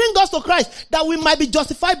to bring us to Christ that we might be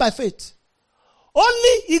justified by faith.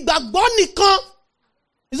 Only ìgbàgbọ́ nìkan.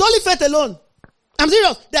 It's only faith alone. I'm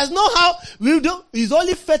serious. There's no how we do. It's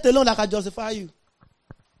only faith alone that can justify you.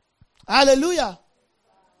 Hallelujah.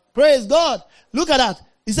 Praise God. Look at that.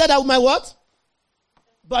 He said that with my what?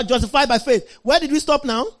 But justified by faith. Where did we stop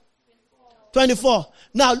now? 24.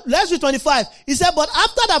 Now, let's read 25. He said, but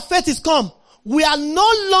after that faith is come, we are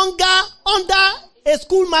no longer under a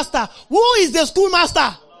schoolmaster. Who is the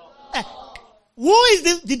schoolmaster? Who is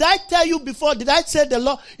the, did I tell you before? Did I say the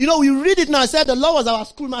law? We read it now. I said the law was our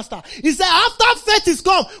schoolmaster. He said, after faith is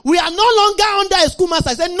come, we are no longer under a schoolmaster.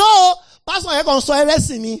 I said, no, Pastor, you're going to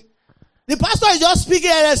heresy me. The pastor is just speaking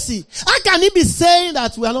heresy. How can he be saying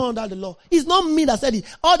that we are not under the law? It's not me that said it.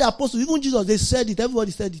 All the apostles, even Jesus, they said it.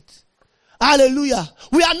 Everybody said it. Hallelujah.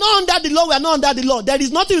 We are not under the law. We are not under the law. There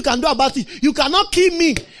is nothing you can do about it. You cannot kill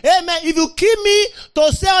me. Amen. If you kill me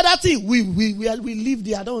to say other things, we live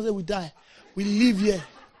there. I don't want to say we die. We live here.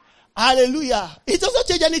 Hallelujah. It doesn't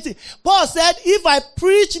change anything. Paul said, if I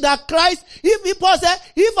preach that Christ, Paul said,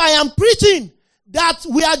 if I am preaching that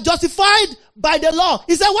we are justified by the law.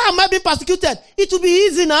 He said, why am I being persecuted? It will be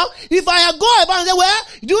easy now. If I go about and say, well,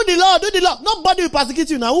 do the law. Nobody will persecute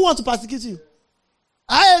you now. Who wants to persecute you? You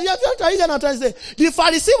know what I'm trying to say. The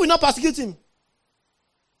Pharisee will not persecute him.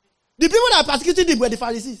 The people that are persecuting him were the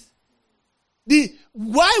Pharisees.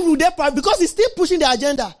 Why would they? Because he's still pushing the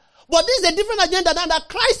agenda. But this is a different agenda than that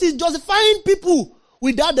Christ is justifying people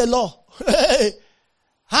without the law.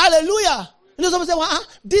 Hallelujah. Somebody say, well,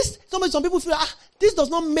 some people feel, this does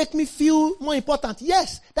not make me feel more important.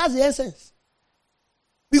 Yes, that's the essence.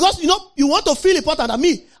 Because, you want to feel important than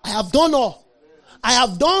me. I have done all. I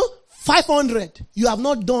have done 500. You have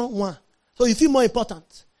not done one. So you feel more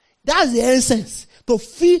important. That's the essence. To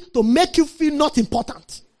make you feel not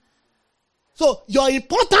important. So your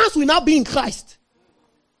importance will now be in Christ.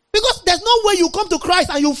 Because there's no way you come to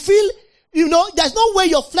Christ and you feel, there's no way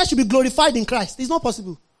your flesh will be glorified in Christ. It's not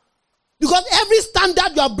possible. Because every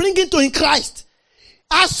standard you are bringing to in Christ,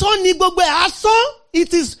 it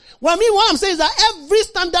is, what I'm saying is that every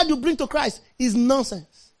standard you bring to Christ is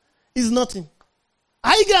nonsense. Is nothing.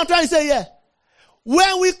 Are you getting what I'm trying to say here?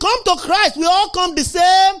 When we come to Christ, we all come the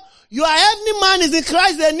same. You are any man is in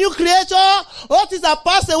Christ, a new creature. All things are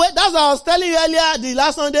passed away. That's what I was telling you earlier, the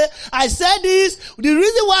last Sunday. I said this. The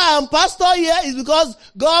reason why I'm pastor here is because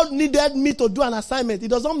God needed me to do an assignment. It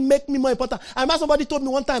doesn't make me more important. I remember somebody told me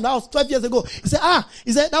one time, that was 12 years ago. He said, I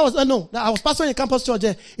was pastoring a campus church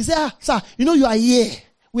there. He said, sir, you are here.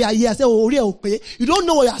 We are here. I say, oh, you don't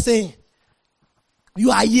know what you are saying.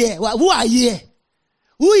 You are here. Who are here?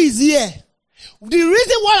 Who is here? The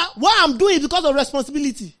reason why I'm doing it because of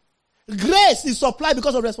responsibility. Grace is supplied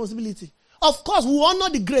because of responsibility. Of course, we honor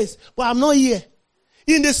the grace, but I'm not here.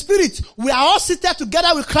 In the spirit, we are all seated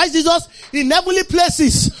together with Christ Jesus in heavenly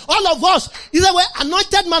places. All of us. Either way,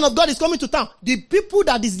 anointed man of God is coming to town. The people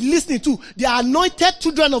that is listening to, they are anointed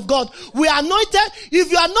children of God. We are anointed.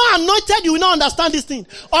 If you are not anointed, you will not understand this thing.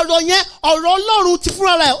 The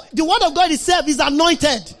word of God itself is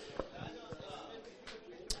anointed.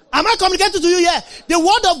 Am I communicating to you here? The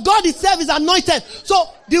word of God itself is anointed. So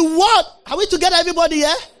the word, are we together, everybody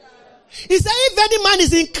here? He said, if any man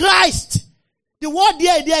is in Christ, the word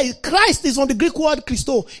there is Christ is from the Greek word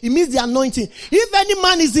Christo. It means the anointing. If any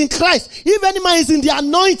man is in Christ, if any man is in the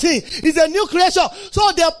anointing, is a new creation.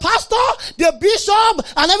 So the pastor, the bishop,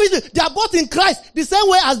 and everything, they are both in Christ. The same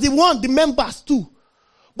way as the members too.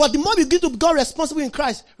 But the more you begin to become responsible in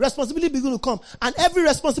Christ, responsibility begins to come. And every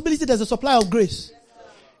responsibility, there's a supply of grace.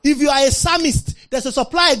 If you are a psalmist, there's a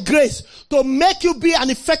supply of grace to make you be an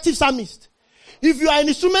effective psalmist. If you are an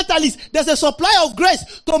instrumentalist, there's a supply of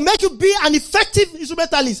grace to make you be an effective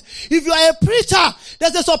instrumentalist. If you are a preacher,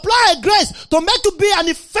 there's a supply of grace to make you be an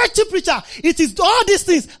effective preacher. It is all these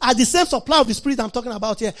things are the same supply of the Spirit I'm talking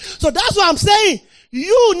about here. So that's what I'm saying.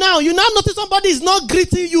 You now notice somebody is not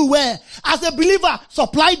greeting you well. As a believer,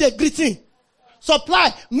 supply the greeting.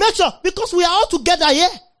 Supply. Make sure, because we are all together here.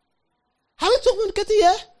 Are we communicating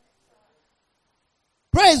here?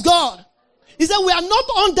 Praise God. He said we are not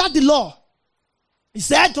under the law. He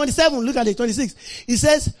said 27, look at it, 26. He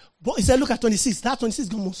said, look at 26. That 26 is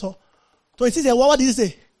going to 26, what did he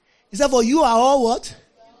say? He said, for you are all what?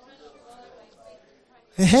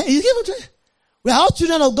 We are all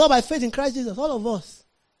children of God by faith in Christ Jesus. All of us.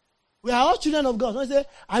 We are all children of God.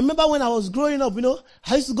 I remember when I was growing up,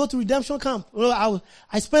 I used to go to redemption camp.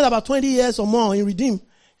 I spent about 20 years or more in Redeem,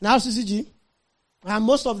 in RCCG. And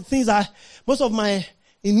most of the things, most of my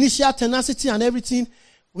initial tenacity and everything,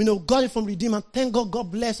 got it from Redeem, and thank God, God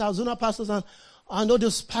bless our zonal pastors and all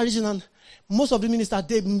those parishes, and most of the ministers,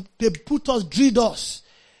 they put us, drilled us.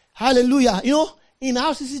 Hallelujah. In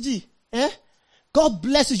RCCG, God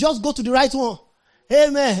bless you. Just go to the right one.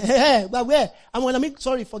 Amen. But where?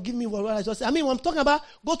 Sorry, forgive me what I just said. When I'm talking about,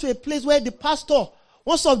 go to a place where the pastor,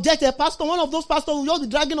 one subject, a pastor, one of those pastors will just be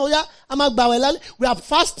dragging we are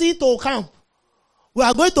fasting to camp. We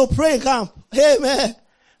are going to pray in camp. Amen.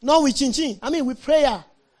 Not with chin-chin. With prayer.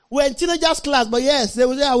 We're in teenagers class, but yes, they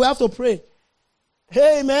will say, we have to pray.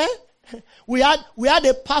 Amen. We had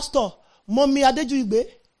a pastor, Mommy Adejuigbe.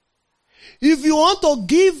 If you want to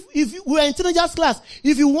give, if we're in teenagers class,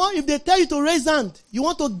 if they tell you to raise hand, you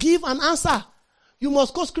want to give an answer, you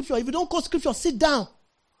must quote scripture. If you don't quote scripture, sit down.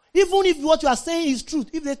 Even if what you are saying is truth.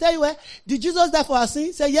 If they tell you, did Jesus die for our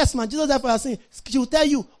sin? Say, yes, man, Jesus died for our sin. She will tell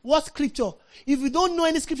you what scripture. If you don't know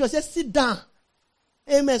any scripture, say, sit down.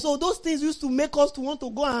 Amen. So those things used to make us to want to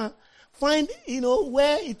go and find,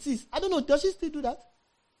 where it is. I don't know. Does she still do that?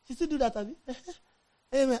 She still do that, Abby?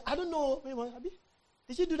 Amen. I don't know. Abby,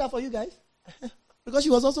 did she do that for you guys? Because she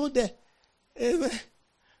was also there. Amen.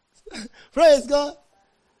 Praise God.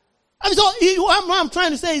 So what I'm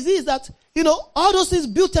trying to say is this, that, all those things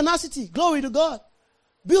build tenacity. Glory to God.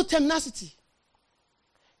 Build tenacity.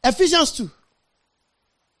 Ephesians 2.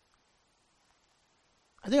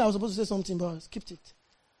 I think I was supposed to say something, but I skipped it.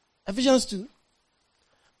 Ephesians 2,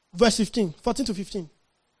 verse 15, 14 to 15.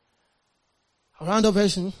 A round-up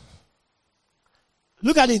version.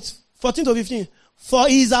 Look at it, 14 to 15. For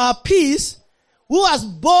he is our peace, who has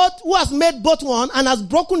made both one, and has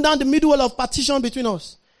broken down the middle wall of partition between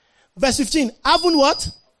us. Verse 15. Having what?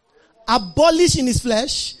 Abolished in his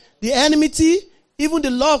flesh the enmity, even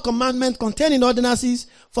the law of commandment contained in ordinances,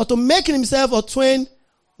 for to make in himself a twain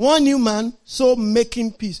one new man, so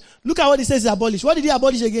making peace. Look at what he says he abolished. What did he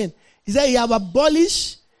abolish again? He said he have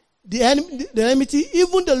abolished the enmity,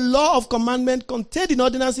 even the law of commandment contained in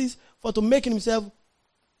ordinances, for to make in himself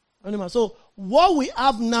one new man. So what we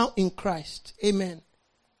have now in Christ, amen,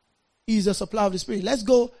 is the supply of the Spirit. Let's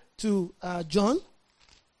go to John.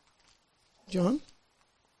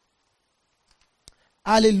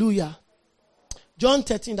 Hallelujah. John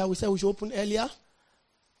 13 that we said we should open earlier.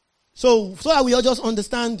 So that we all just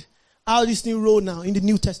understand how this new road now in the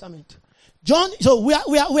New Testament. So we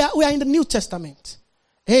are in the New Testament.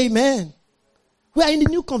 Amen. We are in the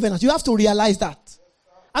new covenant. You have to realize that.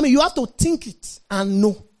 You have to think it and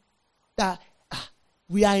know that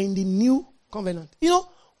we are in the new covenant.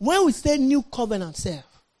 When we say new covenant, they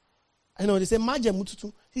say majemu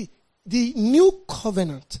tuntun. See, the new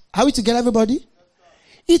covenant. Are we together, everybody?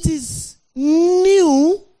 It is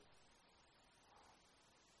new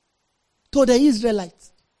to the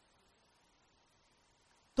Israelites.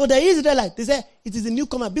 To the Israelites, they say it is a new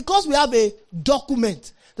covenant because we have a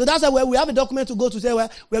document. So that's why we have a document to go to say, well,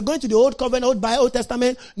 we're going to the Old Covenant, Old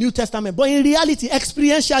Testament, New Testament. But in reality,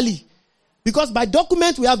 experientially, because by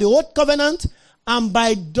document we have the Old Covenant, and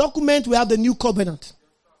by document we have the New Covenant.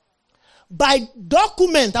 By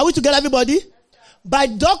document, are we together, everybody? By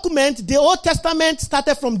document, the Old Testament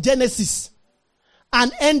started from Genesis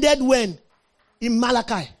and ended when? In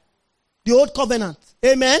Malachi. The Old Covenant.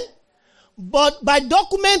 Amen? But by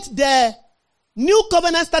document, the New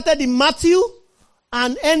Covenant started in Matthew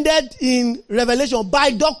and ended in Revelation.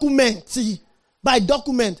 By document. See? By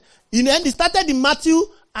document. It started in Matthew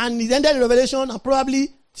and it ended in Revelation and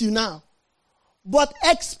probably till now. But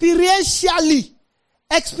experientially,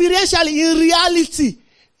 in reality,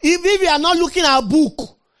 if we are not looking at a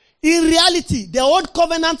book, in reality, the Old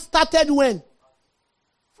Covenant started when?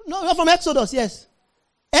 No, not from Exodus, yes.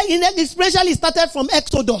 Experientially, it started from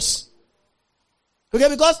Exodus. Okay,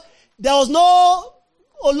 because there was no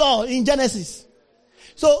law in Genesis.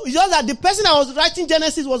 So it's just that the person that was writing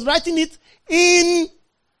Genesis was writing it in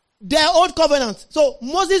the Old Covenant. So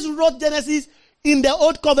Moses wrote Genesis in the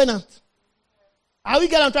Old Covenant. Are we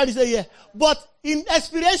getting what I'm trying to say here? But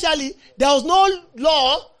experientially, there was no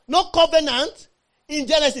law, no covenant in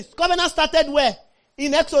Genesis. Covenant started where?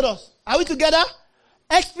 In Exodus. Are we together?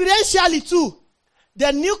 Experientially too,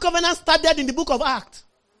 the new covenant started in the book of Acts.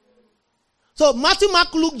 So Matthew,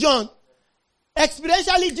 Mark, Luke, John.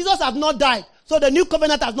 Experientially, Jesus has not died. So the new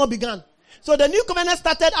covenant has not begun. So the new covenant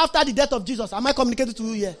started after the death of Jesus. Am I communicating to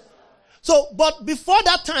you here? So, but before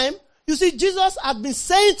that time, you see, Jesus had been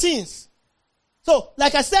saying things. So,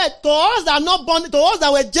 like I said, to us that are not born, to us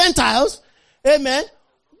that were Gentiles, amen,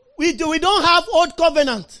 we don't have old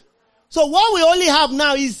covenant. So what we only have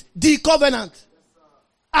now is the covenant.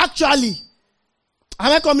 Actually.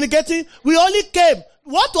 Am I communicating? We only came.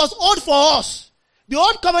 What was old for us? The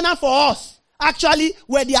old covenant for us, actually,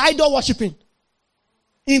 were the idol worshipping.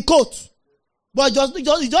 In quotes. But just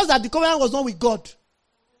that the covenant was not with God.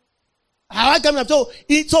 Am I coming up? So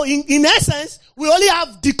in essence, we only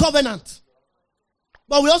have the covenant.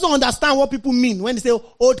 But we also understand what people mean when they say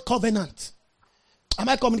old covenant. Am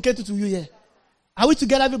I communicating to you here? Are we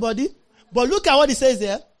together, everybody? But look at what he says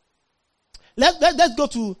there. Let's go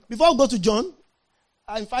to, before we go to John,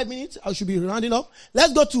 in 5 minutes, I should be rounding up.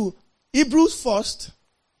 Let's go to Hebrews first.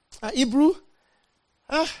 Hebrews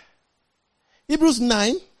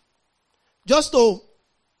 9. Just to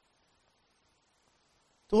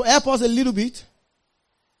help us a little bit.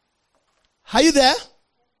 Are you there?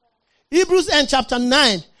 Hebrews and chapter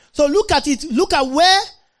 9. So look at it. Look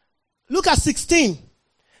at 16.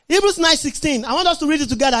 Hebrews 9:16. I want us to read it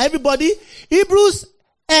together. Everybody. Hebrews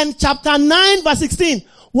and chapter 9 verse 16.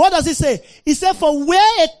 What does it say? It said, for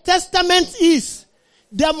where a testament is,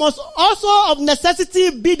 there must also of necessity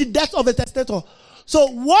be the death of a testator. So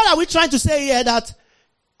what are we trying to say here? That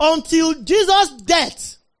until Jesus'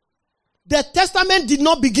 death, the testament did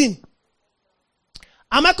not begin.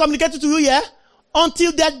 Am I communicating to you here?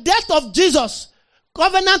 Until the death of Jesus,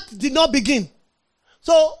 covenant did not begin.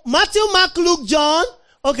 So Matthew, Mark, Luke, John,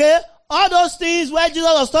 okay, all those things where Jesus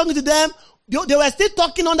was talking to them, they were still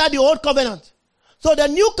talking under the old covenant. So the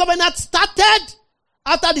new covenant started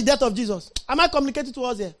after the death of Jesus. Am I communicating to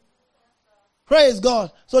us here? Praise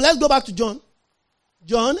God. So let's go back to John.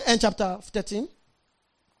 John and chapter 13.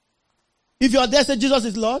 If you are there, say Jesus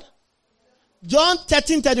is Lord. John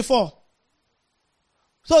 13:34.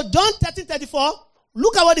 So John 13:34,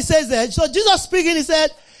 look at what he says there. So Jesus speaking, he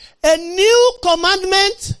said, a new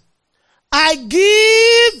commandment I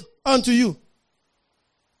give unto you.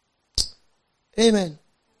 Amen.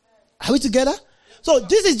 Are we together? So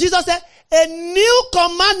this is Jesus said, a new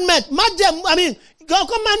commandment.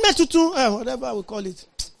 Commandment to whatever we call it.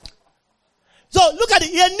 So look at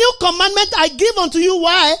it. A new commandment I give unto you.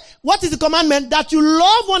 Why? What is the commandment? That you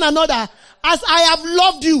love one another as I have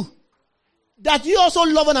loved you. That you also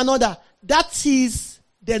love one another. That is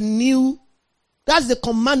that's the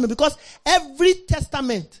commandment. Because every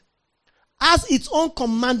testament has its own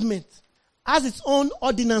commandment, has its own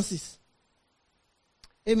ordinances.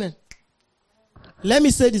 Amen. Let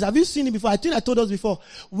me say this. Have you seen it before? I think I told us before.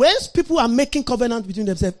 When people are making covenant between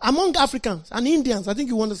themselves, among Africans and Indians, I think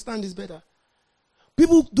you understand this better.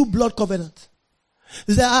 People do blood covenant.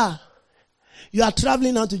 They say, you are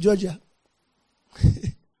traveling now to Georgia.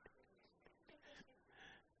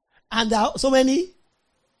 And there are so many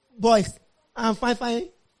boys and fine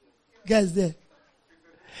girls there.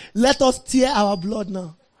 Let us tear our blood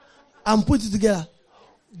now and put it together.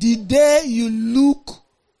 The day you look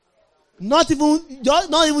Not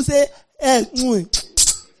even say,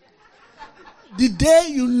 the day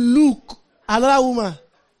you look another woman,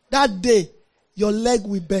 that day, your leg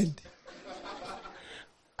will bend.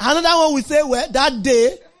 Another one will say, well, that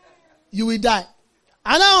day, you will die.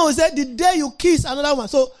 Another one will say, the day you kiss another one.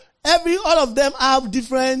 So, all of them have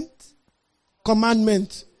different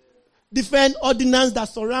commandments, different ordinances that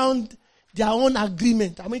surround their own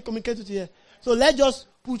agreement. I mean, communicated here. So, let's just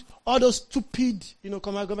put all those stupid,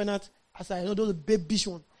 covenant aside, those babyish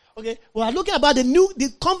ones. Okay, we are looking about the new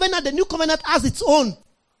covenant. The new covenant has its own.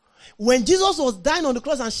 When Jesus was dying on the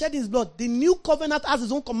cross and shedding his blood, the new covenant has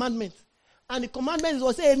its own commandment. And the commandment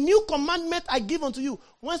was say, a new commandment I give unto you.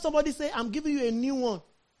 When somebody say, I'm giving you a new one,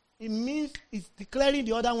 it means it's declaring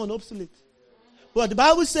the other one obsolete. But the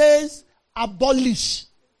Bible says, abolish.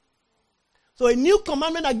 So a new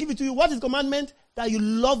commandment I give it to you. What is commandment? That you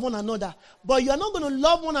love one another. But you are not going to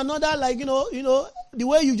love one another like, the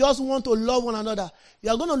way you just want to love one another. You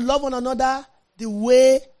are going to love one another the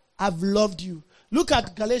way I've loved you. Look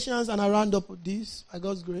at Galatians, and I round up with this by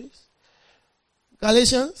God's grace.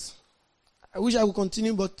 Galatians. I wish I would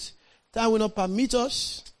continue, but time will not permit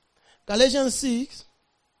us. Galatians 6.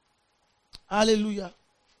 Hallelujah.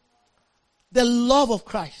 The love of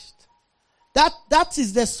Christ. That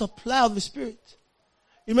is the supply of the Spirit.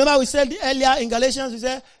 Remember we said earlier in Galatians, we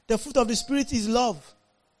said the fruit of the Spirit is love.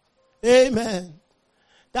 Amen.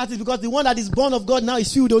 That is because the one that is born of God now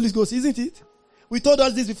is filled with the Holy Ghost, isn't it? We told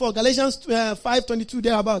us this before. Galatians 5:22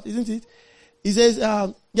 thereabout, isn't it? He says,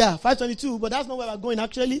 5:22, but that's not where we're going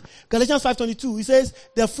actually. Galatians 5:22, he says,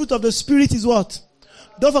 the fruit of the Spirit is what?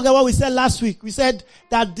 Don't forget what we said last week. We said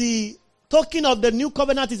that the token of the new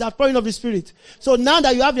covenant is the outpouring of the Spirit. So now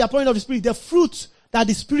that you have the outpouring of the Spirit, the fruit that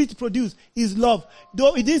the Spirit produces is love.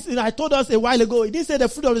 Though it is, I told us a while ago, it didn't say the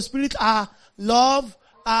fruit of the Spirit are love,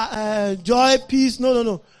 joy, peace.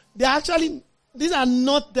 No. These are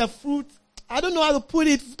not the fruit. I don't know how to put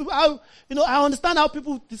it. I understand how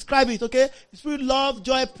people describe it, okay? The Spirit, love,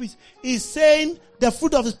 joy, peace. He's saying the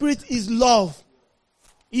fruit of the Spirit is love,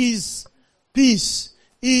 is peace,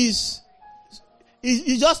 is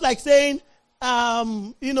just like saying, my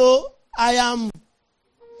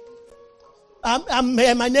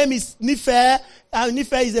name is Nife.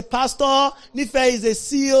 Nife is a pastor. Nife is a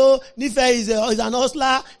CEO. Nife is an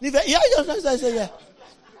hustler. Nife, yeah.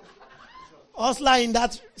 Hustler in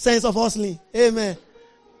that sense of hustling. Amen.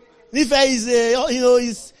 Nife is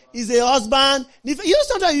a husband. Nife,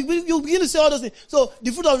 sometimes you begin to say all those things. So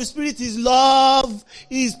the fruit of the Spirit is love,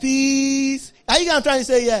 is peace. Are you going to try and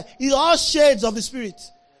say, yeah? It's all shades of the Spirit.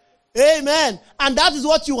 Amen. And that is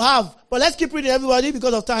what you have. But let's keep reading, everybody,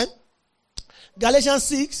 because of time. Galatians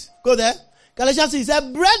 6. Go there. Galatians 6 says,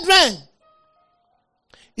 brethren,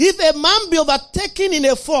 if a man be overtaken in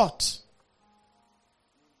a fault,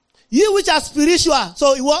 you which are spiritual.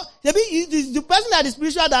 So it is the person that is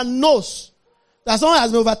spiritual that knows that someone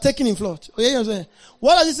has been overtaken in fault. Okay, you know what I'm saying?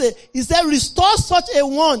 What does it say? It said, restore such a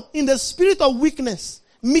one in the spirit of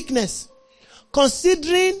meekness,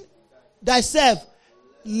 considering thyself,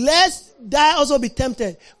 lest thou also be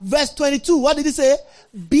tempted. Verse 22, what did he say?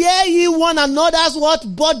 Bear ye one another's what?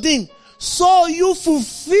 Burden, so you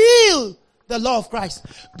fulfill the law of Christ.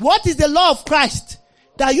 What is the law of Christ?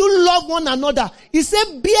 That you love one another. He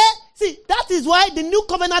said, that is why the new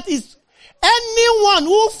covenant is anyone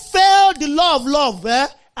who failed the law of love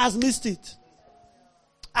has missed it.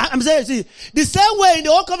 I'm saying, see, the same way in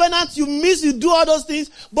the old covenant you do all those things,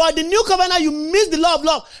 but the new covenant you miss the law of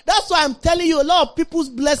love. That's why I'm telling you, a lot of people's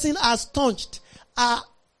blessing are staunched, are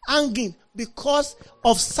hanging because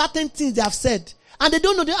of certain things they have said. And they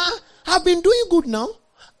don't know, I've been doing good now.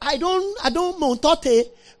 I don't, what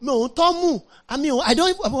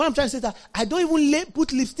I'm trying to say is that I don't even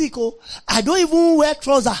put lipstick, I don't even wear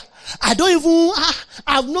trouser. I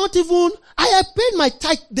have paid my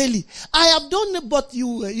tithe daily. I have done it, but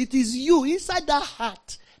it is you inside that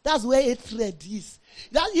heart. That's where hatred is.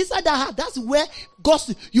 That inside that heart, that's where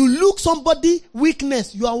gossip. You look somebody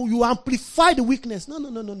weakness, you amplify the weakness.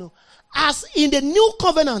 No. As in the new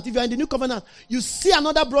covenant, if you are in the new covenant, you see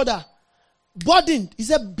another brother burdened. He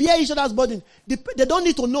said, bear each other's burden. They don't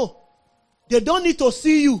need to know. They don't need to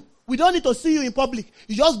see you. We don't need to see you in public.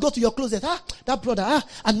 You just go to your closet. That brother,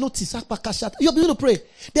 I notice. You're beginning to pray.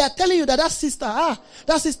 They are telling you that sister,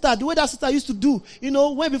 the way that sister used to do,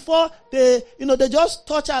 when before they just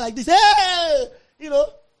touch her like this. Hey,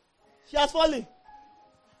 she has fallen.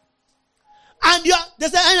 And they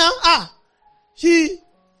say,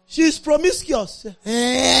 she's promiscuous.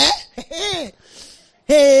 Hey,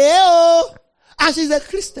 and she's a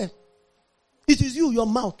Christian. It is you, your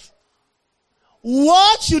mouth.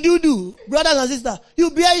 What should you do, brothers and sisters? You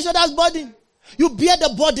bear each other's burden. You bear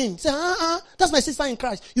the burden. Say, that's my sister in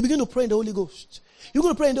Christ. You begin to pray in the Holy Ghost. You're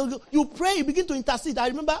going to pray in the Holy Ghost. You pray, you begin to intercede. I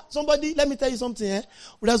remember somebody, let me tell you something.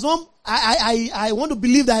 There's one, I want to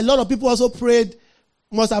believe that a lot of people also prayed,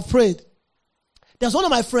 must have prayed. There's one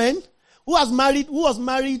of my friends who was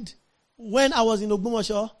married when I was in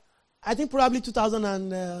Ogbomoso. I think probably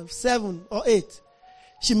 2007 or 8.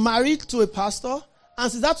 She married to a pastor,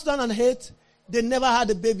 and since that 2008, they never had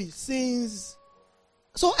a baby since.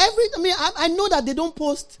 So I know that they don't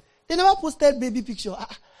post. They never posted baby picture.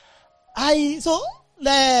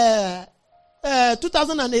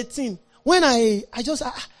 2018 when I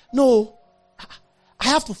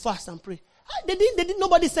have to fast and pray.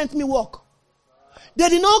 Nobody sent me work. They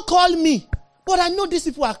did not call me, but I know these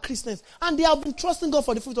people are Christians and they have been trusting God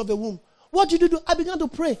for the fruit of the womb. What did you do? I began to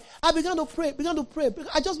pray. I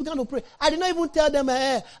just began to pray. I did not even tell them,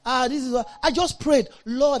 this is what. I just prayed.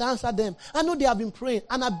 Lord, answer them. I know they have been praying,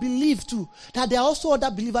 and I believe too that there are also other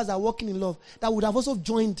believers that are walking in love that would have also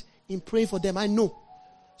joined in praying for them. I know.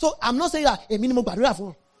 So I'm not saying that a minimum barrier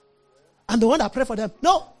for. I'm the one that pray for them.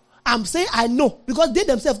 No, I'm saying I know because they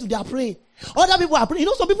themselves too, they are praying. Other people are praying. You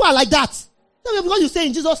know, some people are like that. Because you say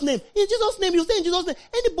in Jesus' name, you say in Jesus' name.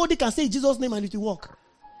 Anybody can say in Jesus' name and it will work.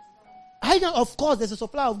 Of course, there's a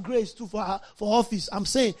supply of grace too for office. I'm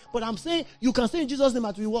saying you can say in Jesus' name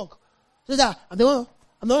and it will work. So that I'm the one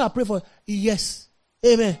that pray for. Yes,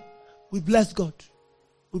 amen. We bless God.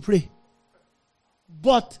 We pray.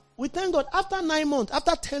 But we thank God, after 9 months,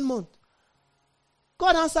 after 10 months,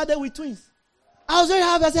 God answered them with twins. I was very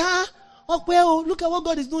happy. I said, look at what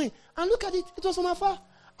God is doing. And look at it. It was from afar.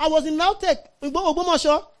 I was in Lautech, in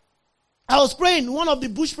Ogbomoso. I was praying, one of the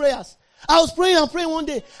bush prayers. I was praying and praying one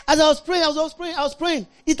day. As I was praying.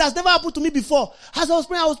 It has never happened to me before. As I was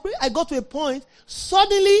praying. I got to a point.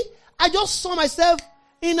 Suddenly, I just saw myself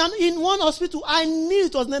in one hospital. I knew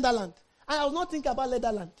it was Netherlands. And I was not thinking about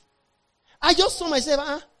Netherlands. I just saw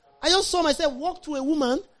myself walk to a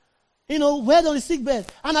woman, where on the sick bed.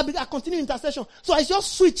 And I continue intercession. So I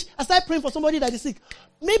just switch. I started praying for somebody that is sick.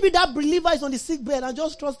 Maybe that believer is on the sick bed and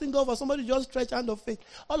just trusting God for somebody to just stretch hand of faith.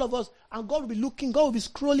 All of us. And God will be looking. God will be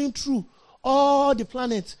scrolling through all the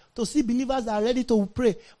planets to see believers that are ready to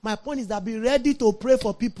pray. My point is that be ready to pray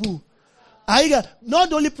for people.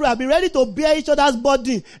 Not only pray, be ready to bear each other's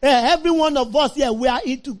burden. Every one of us here, we are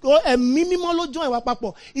into a minimal join.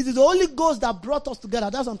 It is the Holy Ghost that brought us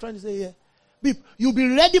together. That's what I'm trying to say here. You be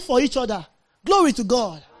ready for each other. Glory to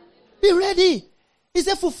God. Be ready. He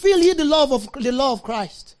said, fulfill ye the law of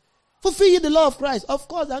Christ. Fulfill ye the law of Christ. Of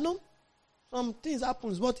course, I know some things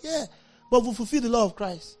happens, but we fulfill the law of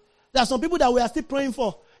Christ. There are some people that we are still praying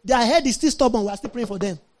for. Their head is still stubborn. We are still praying for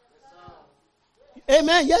them.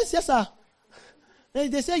 Amen. Yes, sir.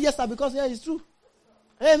 They say yes, sir, because it's true.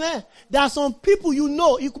 Amen. There are some people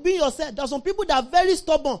it could be yourself. There are some people that are very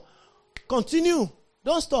stubborn. Continue.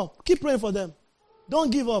 Don't stop. Keep praying for them. Don't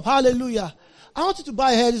give up. Hallelujah. I want you to bow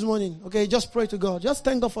your head this morning. Okay, just pray to God. Just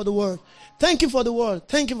thank God for the word. Thank you for the word.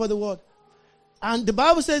 Thank you for the word. And the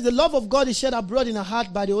Bible says the love of God is shed abroad in our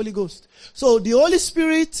heart by the Holy Ghost. So the Holy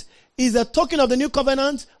Spirit is a token of the new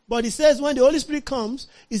covenant. But it says when the Holy Spirit comes,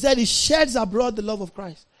 he said he sheds abroad the love of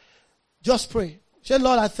Christ. Just pray. Say,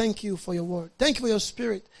 Lord, I thank you for your word. Thank you for your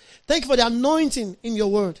spirit. Thank you for the anointing in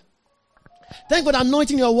your word. Thank you for the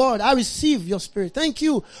anointing in your word. I receive your spirit. Thank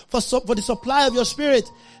you for the supply of your spirit.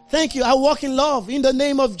 Thank you. I walk in love in the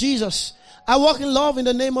name of Jesus. I walk in love in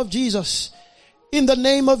the name of Jesus. In the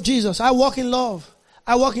name of Jesus. I walk in love.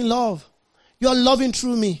 I walk in love. You're loving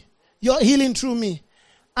through me. You're healing through me.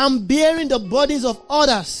 I'm bearing the burdens of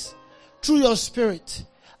others through your spirit.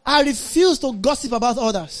 I refuse to gossip about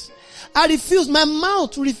others. My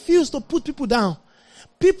mouth refuse to put people down.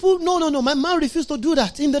 No. My mouth refuse to do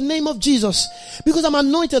that in the name of Jesus. Because I'm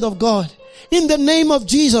anointed of God. In the name of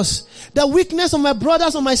Jesus. The weakness of my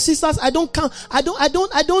brothers and my sisters, I don't count on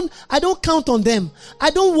them. I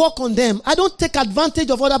don't work on them. I don't take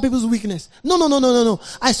advantage of other people's weakness. No.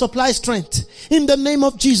 I supply strength. In the name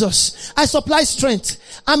of Jesus. I supply strength.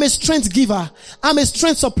 I'm a strength giver. I'm a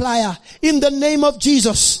strength supplier. In the name of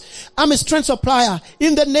Jesus. I'm a strength supplier.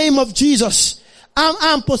 In the name of Jesus.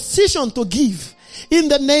 I'm positioned to give. In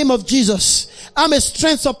the name of Jesus. I'm a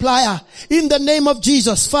strength supplier. In the name of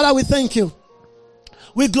Jesus. Father, we thank you.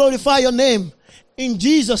 We glorify your name. In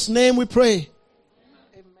Jesus' name we pray.